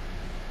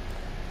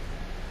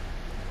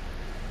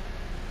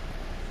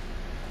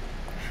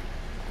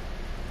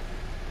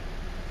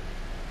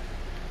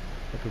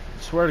 I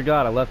swear to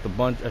God, I left a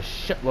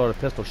shitload of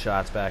pistol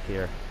shots back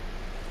here.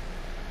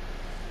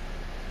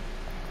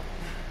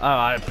 Oh,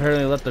 I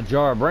apparently left a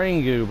jar of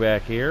brain goo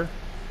back here.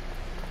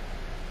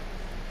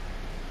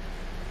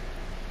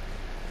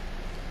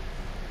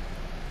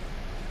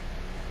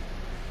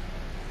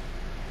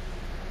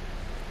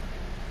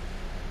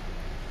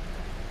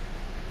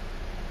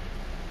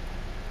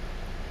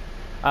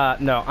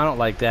 No, I don't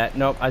like that.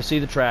 Nope, I see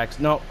the tracks.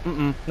 Nope,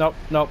 nope,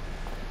 nope,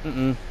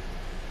 Yeah,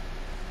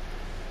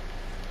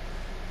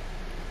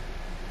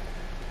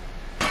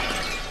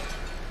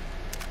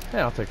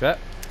 I'll take that.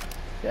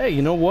 Hey,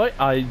 you know what?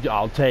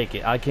 I'll take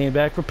it. I came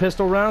back for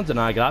pistol rounds, and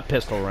I got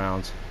pistol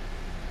rounds.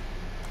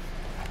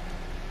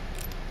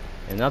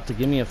 Enough to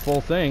give me a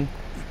full thing.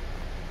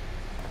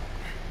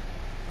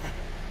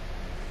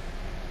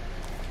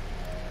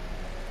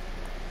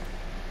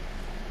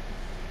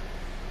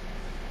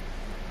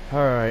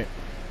 Alright.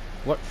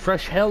 What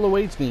fresh hell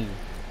awaits me?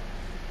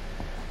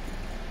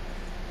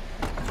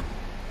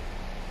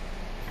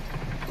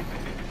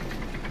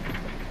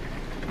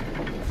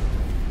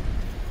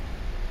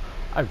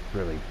 I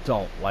really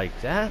don't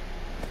like that.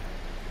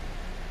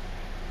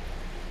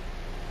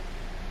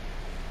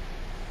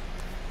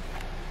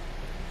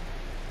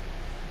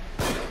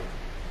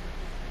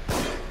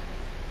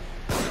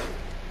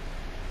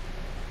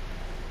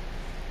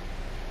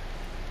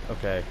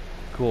 Okay,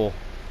 cool.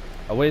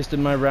 I wasted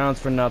my rounds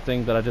for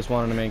nothing, but I just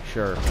wanted to make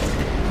sure.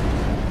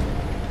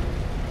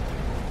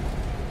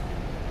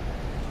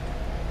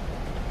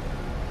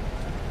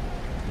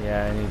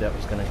 Yeah, I knew that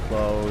was gonna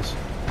close.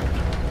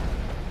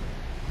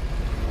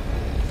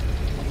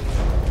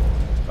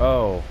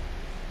 Oh.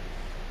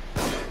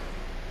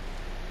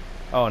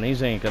 Oh, and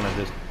these ain't gonna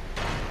just...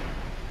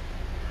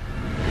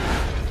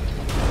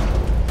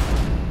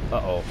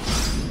 Uh-oh.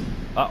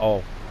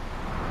 Uh-oh.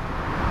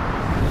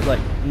 It's like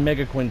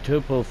mega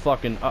quintuple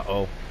fucking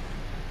uh-oh.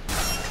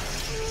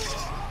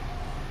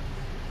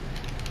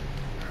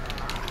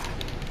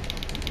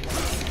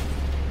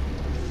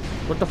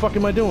 What the fuck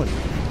am I doing?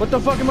 What the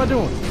fuck am I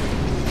doing?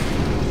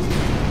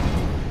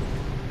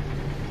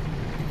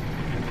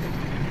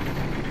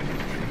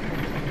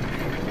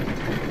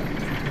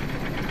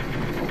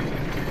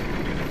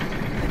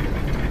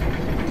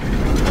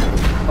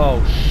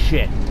 Oh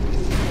shit.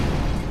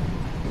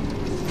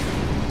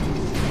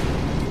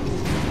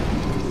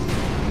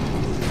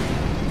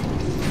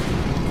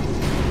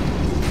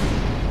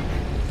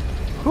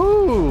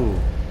 Whew.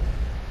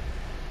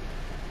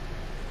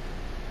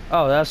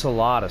 Oh, that's a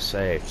lot of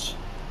safes.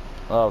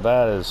 Oh,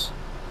 that is...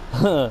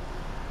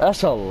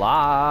 that's a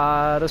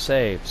lot of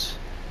safes.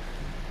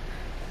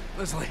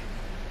 Leslie,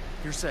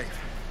 you're safe.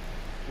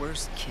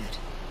 Where's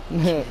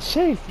Kid?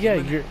 Safe, yeah,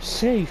 you're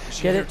safe. Is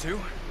she Get here it? too?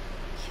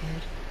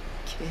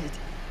 Kid.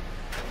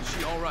 Is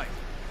she all right?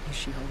 Is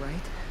she all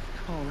right?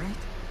 All right?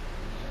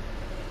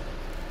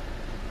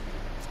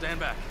 Stand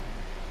back.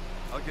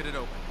 I'll get it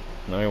open.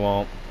 No, you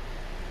won't.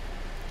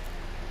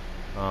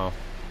 Oh.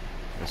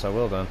 Yes, I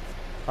will then.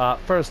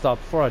 First off,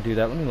 before I do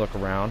that, let me look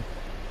around.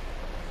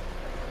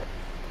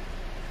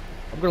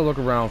 I'm gonna look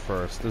around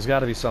first. There's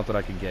gotta be something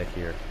I can get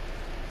here.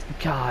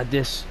 God,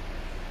 this...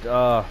 It's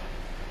only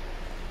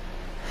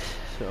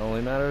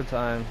a matter of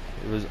time.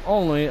 It was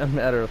only a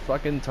matter of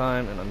fucking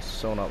time, and I'm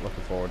so not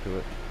looking forward to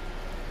it.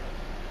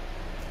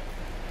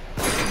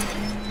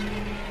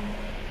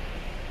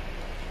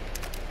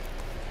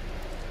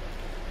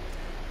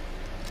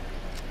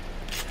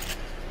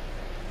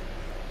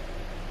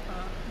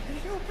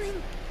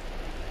 Open.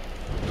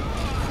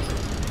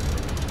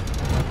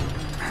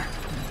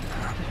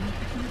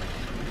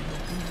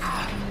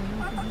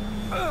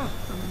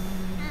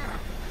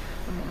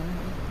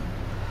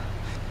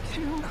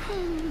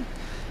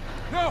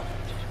 No!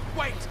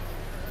 Wait!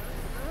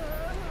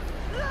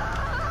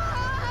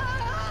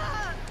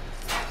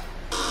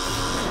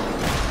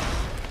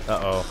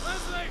 Uh-oh.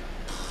 Leslie!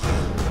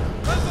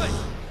 Leslie!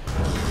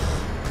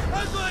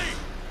 Leslie!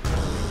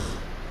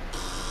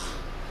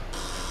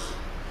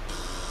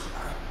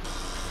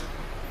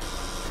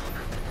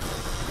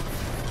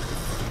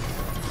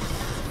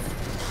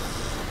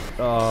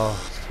 Oh,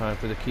 it's time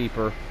for the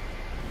keeper.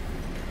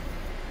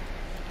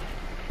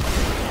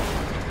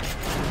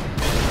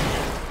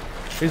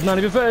 He's not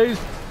even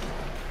phased.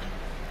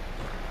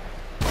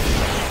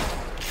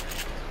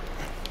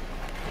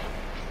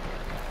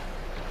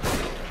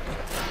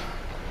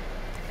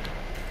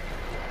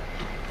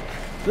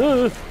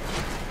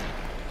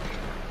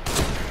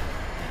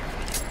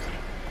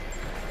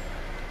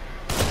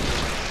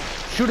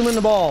 Shoot him in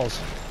the balls.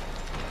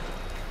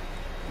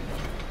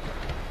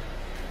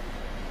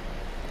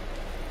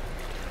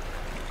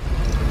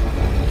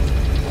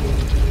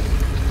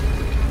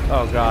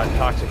 Oh god,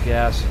 toxic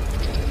gas.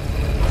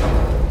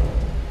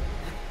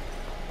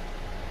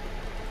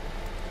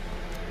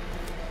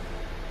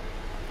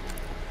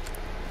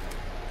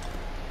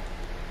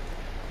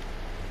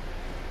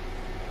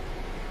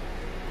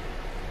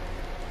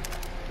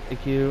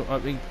 Thank you.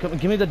 Come,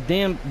 give me the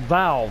damn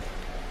valve.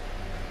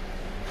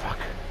 Fuck.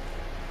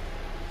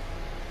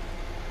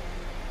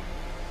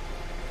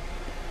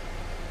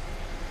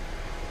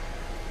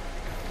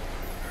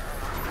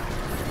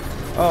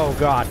 Oh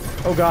god.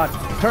 Oh god.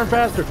 Turn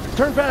faster.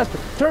 Turn faster.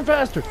 Turn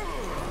faster.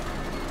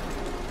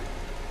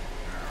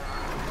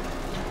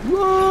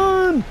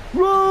 Run!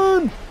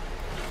 Run!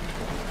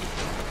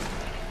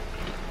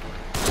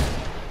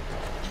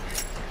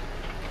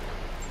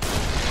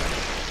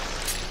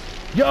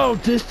 Yo,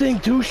 this thing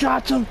two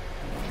shots him?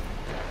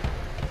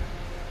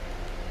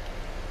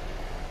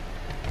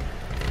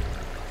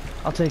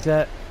 I'll take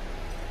that.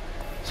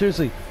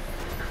 Seriously.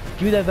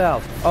 Give me that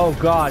valve. Oh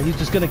god, he's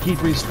just gonna keep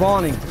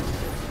respawning.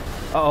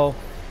 Uh-oh.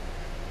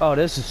 Oh,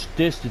 this is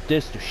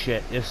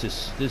shit. This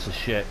is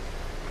shit.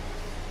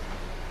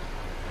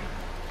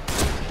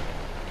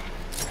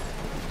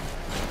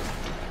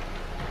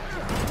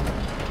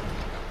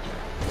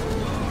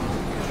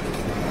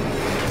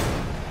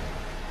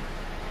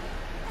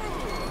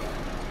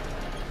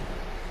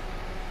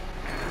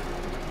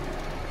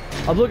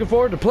 I'm looking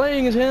forward to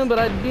playing as him, but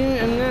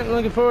I'm not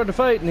looking forward to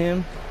fighting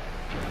him.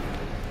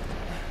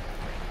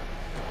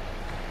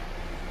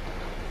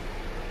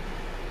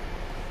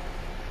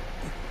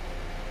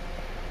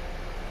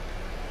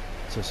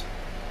 What's this?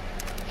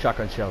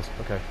 Shotgun shells.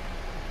 Okay.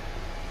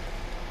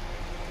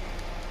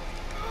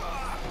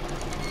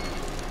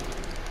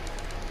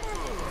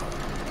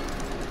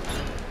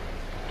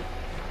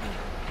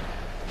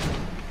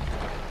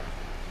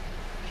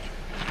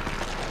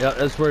 Yeah,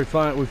 that's where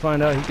we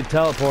find out he can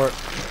teleport.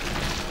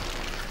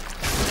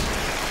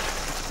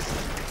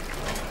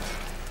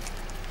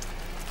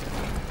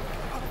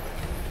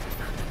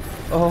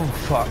 Oh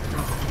fuck.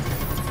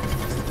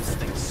 Does this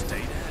thing stay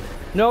dead?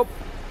 Nope.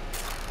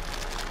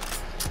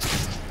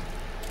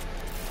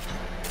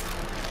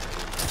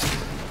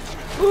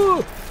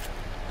 Ooh.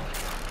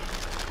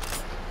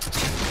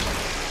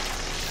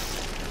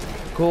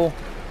 Cool.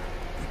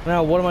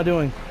 Now what am I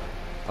doing?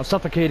 I'm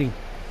suffocating.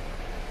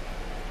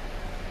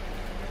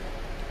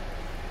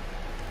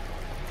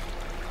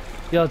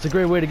 Yo, it's a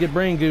great way to get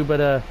brain goo,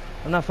 but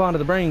I'm not fond of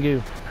the brain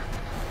goo.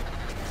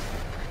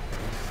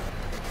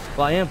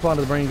 Well, I am fond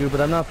of the brain goo,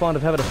 but I'm not fond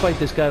of having to fight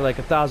this guy like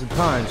 1,000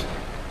 times.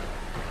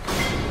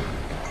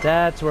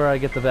 That's where I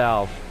get the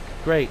valve.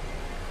 Great.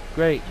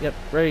 Great. Yep,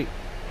 great.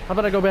 How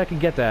about I go back and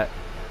get that?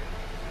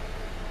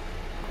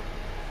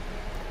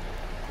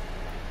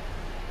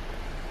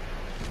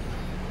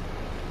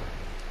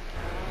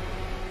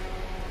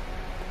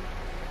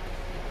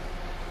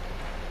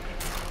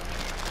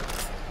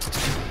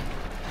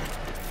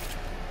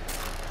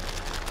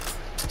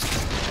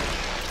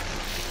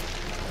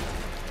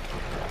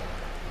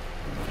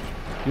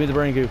 Give me the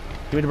brain goo.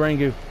 Give me the brain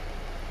goo.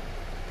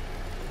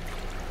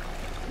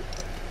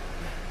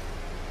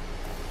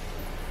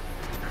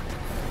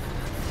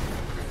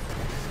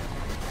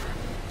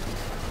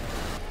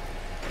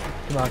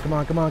 Come on, come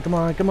on, come on, come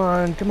on, come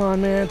on, come on,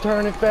 man.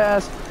 Turn it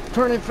fast.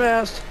 Turn it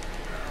fast.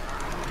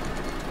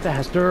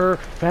 Faster,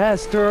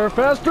 faster,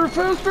 faster,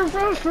 faster,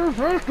 faster,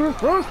 faster,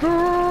 faster!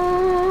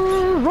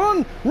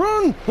 Run,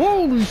 run!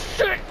 Holy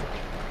shit!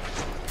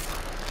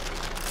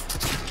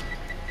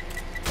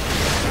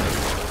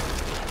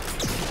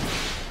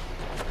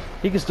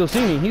 He can still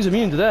see me. He's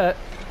immune to that.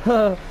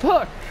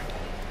 Fuck!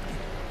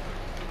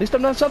 At least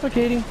I'm not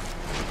suffocating.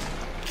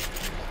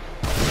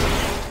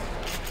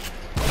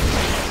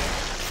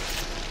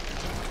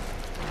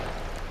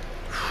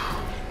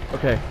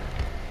 Okay.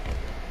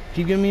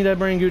 Keep giving me that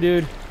brain goo,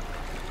 dude.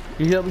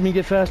 You're helping me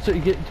get faster,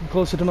 get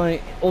closer to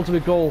my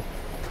ultimate goal.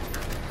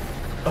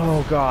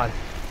 Oh, God.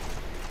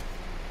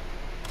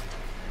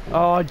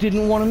 Oh, I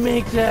didn't want to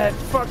make that.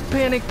 Fuck,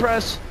 panic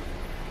press.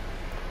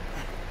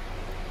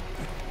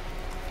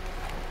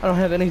 I don't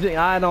have anything.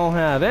 I don't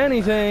have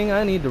anything.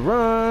 I need to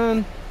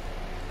run.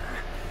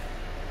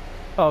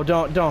 Oh,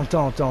 don't.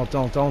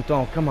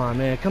 Come on,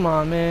 man. Come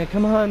on, man.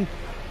 Come on.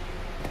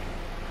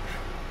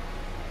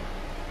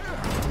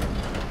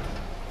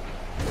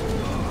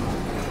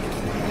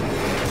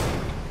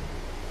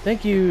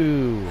 Thank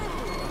you.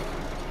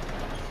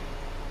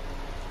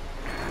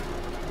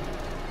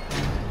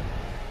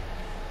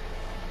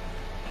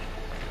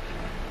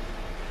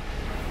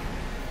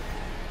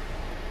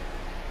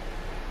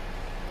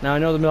 Now I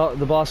know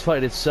the boss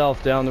fight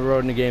itself down the road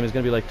in the game is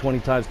going to be like 20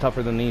 times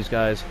tougher than these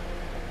guys.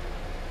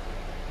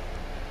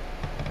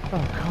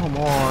 Oh, come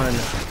on.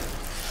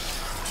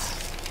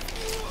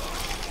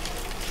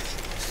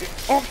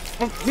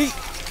 Oh, me.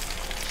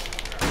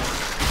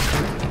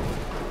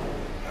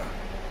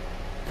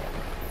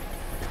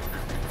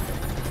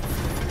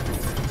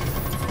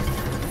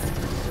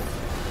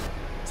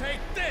 Take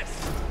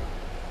this!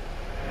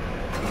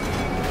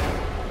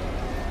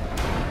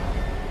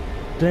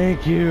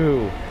 Thank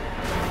you.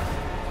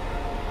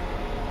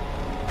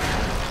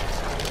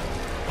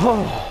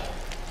 Oh.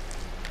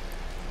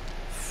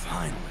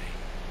 Finally.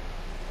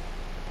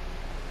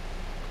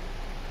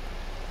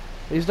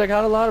 At least I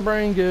got a lot of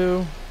brain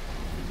goo.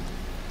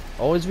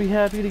 Always be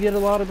happy to get a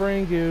lot of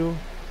brain goo.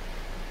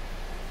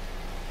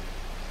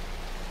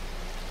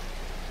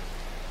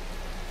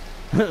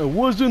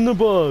 What's in the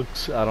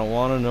box? I don't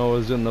want to know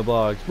what's in the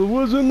box. But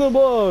what's in the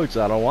box?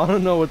 I don't want to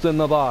know what's in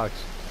the box.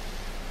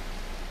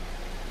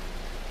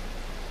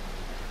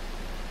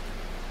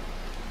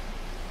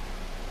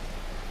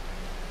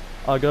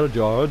 I got a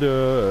jar of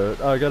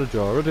dirt. I got a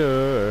jar of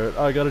dirt.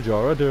 I got a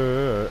jar of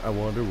dirt. I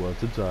wonder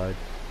what's inside.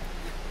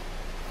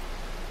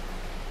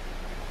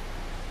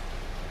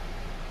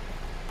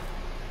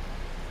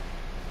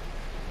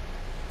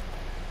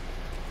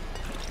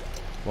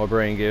 More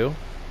brain goo.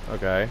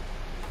 Okay.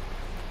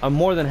 I'm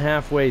more than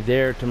halfway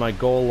there to my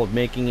goal of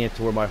making it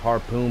to where my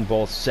harpoon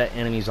bolts set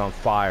enemies on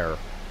fire.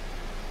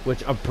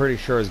 Which I'm pretty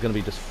sure is going to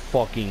be just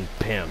fucking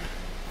pimp.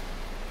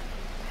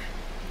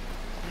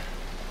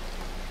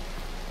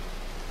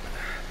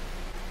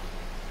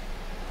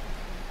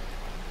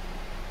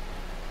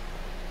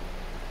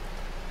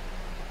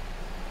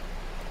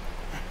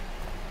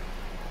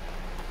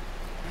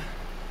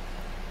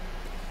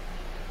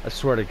 I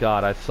swear to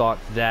God, I thought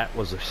that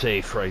was a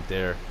safe right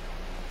there.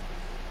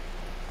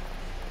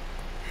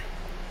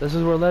 This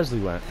is where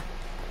Leslie went.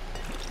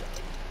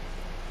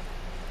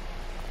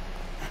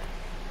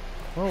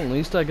 Well, at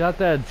least I got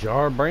that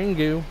jar of brain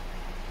goo.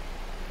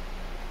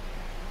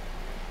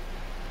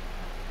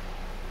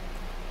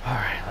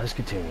 Alright, let's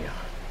continue.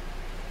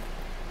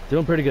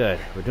 Doing pretty good.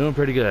 We're doing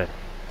pretty good.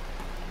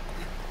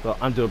 Well,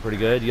 I'm doing pretty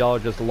good. Y'all are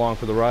just along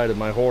for the ride of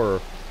my horror.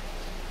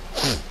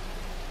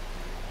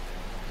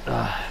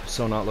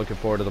 So not looking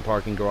forward to the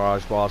parking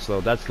garage boss, though.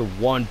 That's the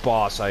one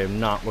boss I am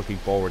not looking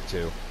forward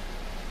to.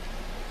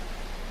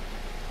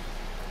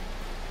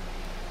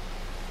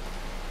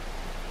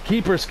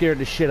 Keeper scared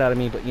the shit out of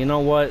me, but you know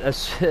what?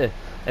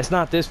 It's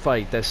not this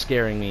fight that's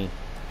scaring me.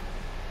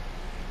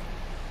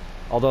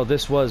 Although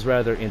this was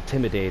rather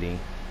intimidating.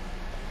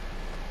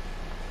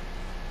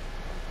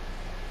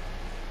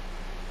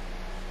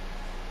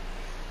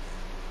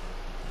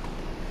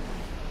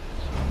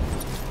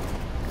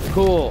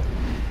 Cool.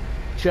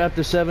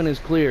 Chapter 7 is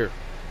clear.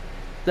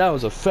 That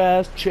was a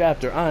fast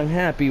chapter. I'm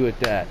happy with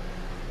that.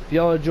 If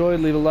y'all enjoyed,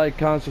 leave a like,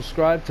 comment,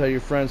 subscribe, tell your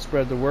friends,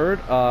 spread the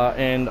word,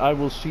 and I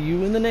will see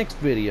you in the next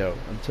video.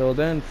 Until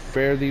then,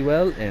 fare thee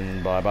well,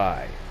 and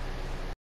bye-bye.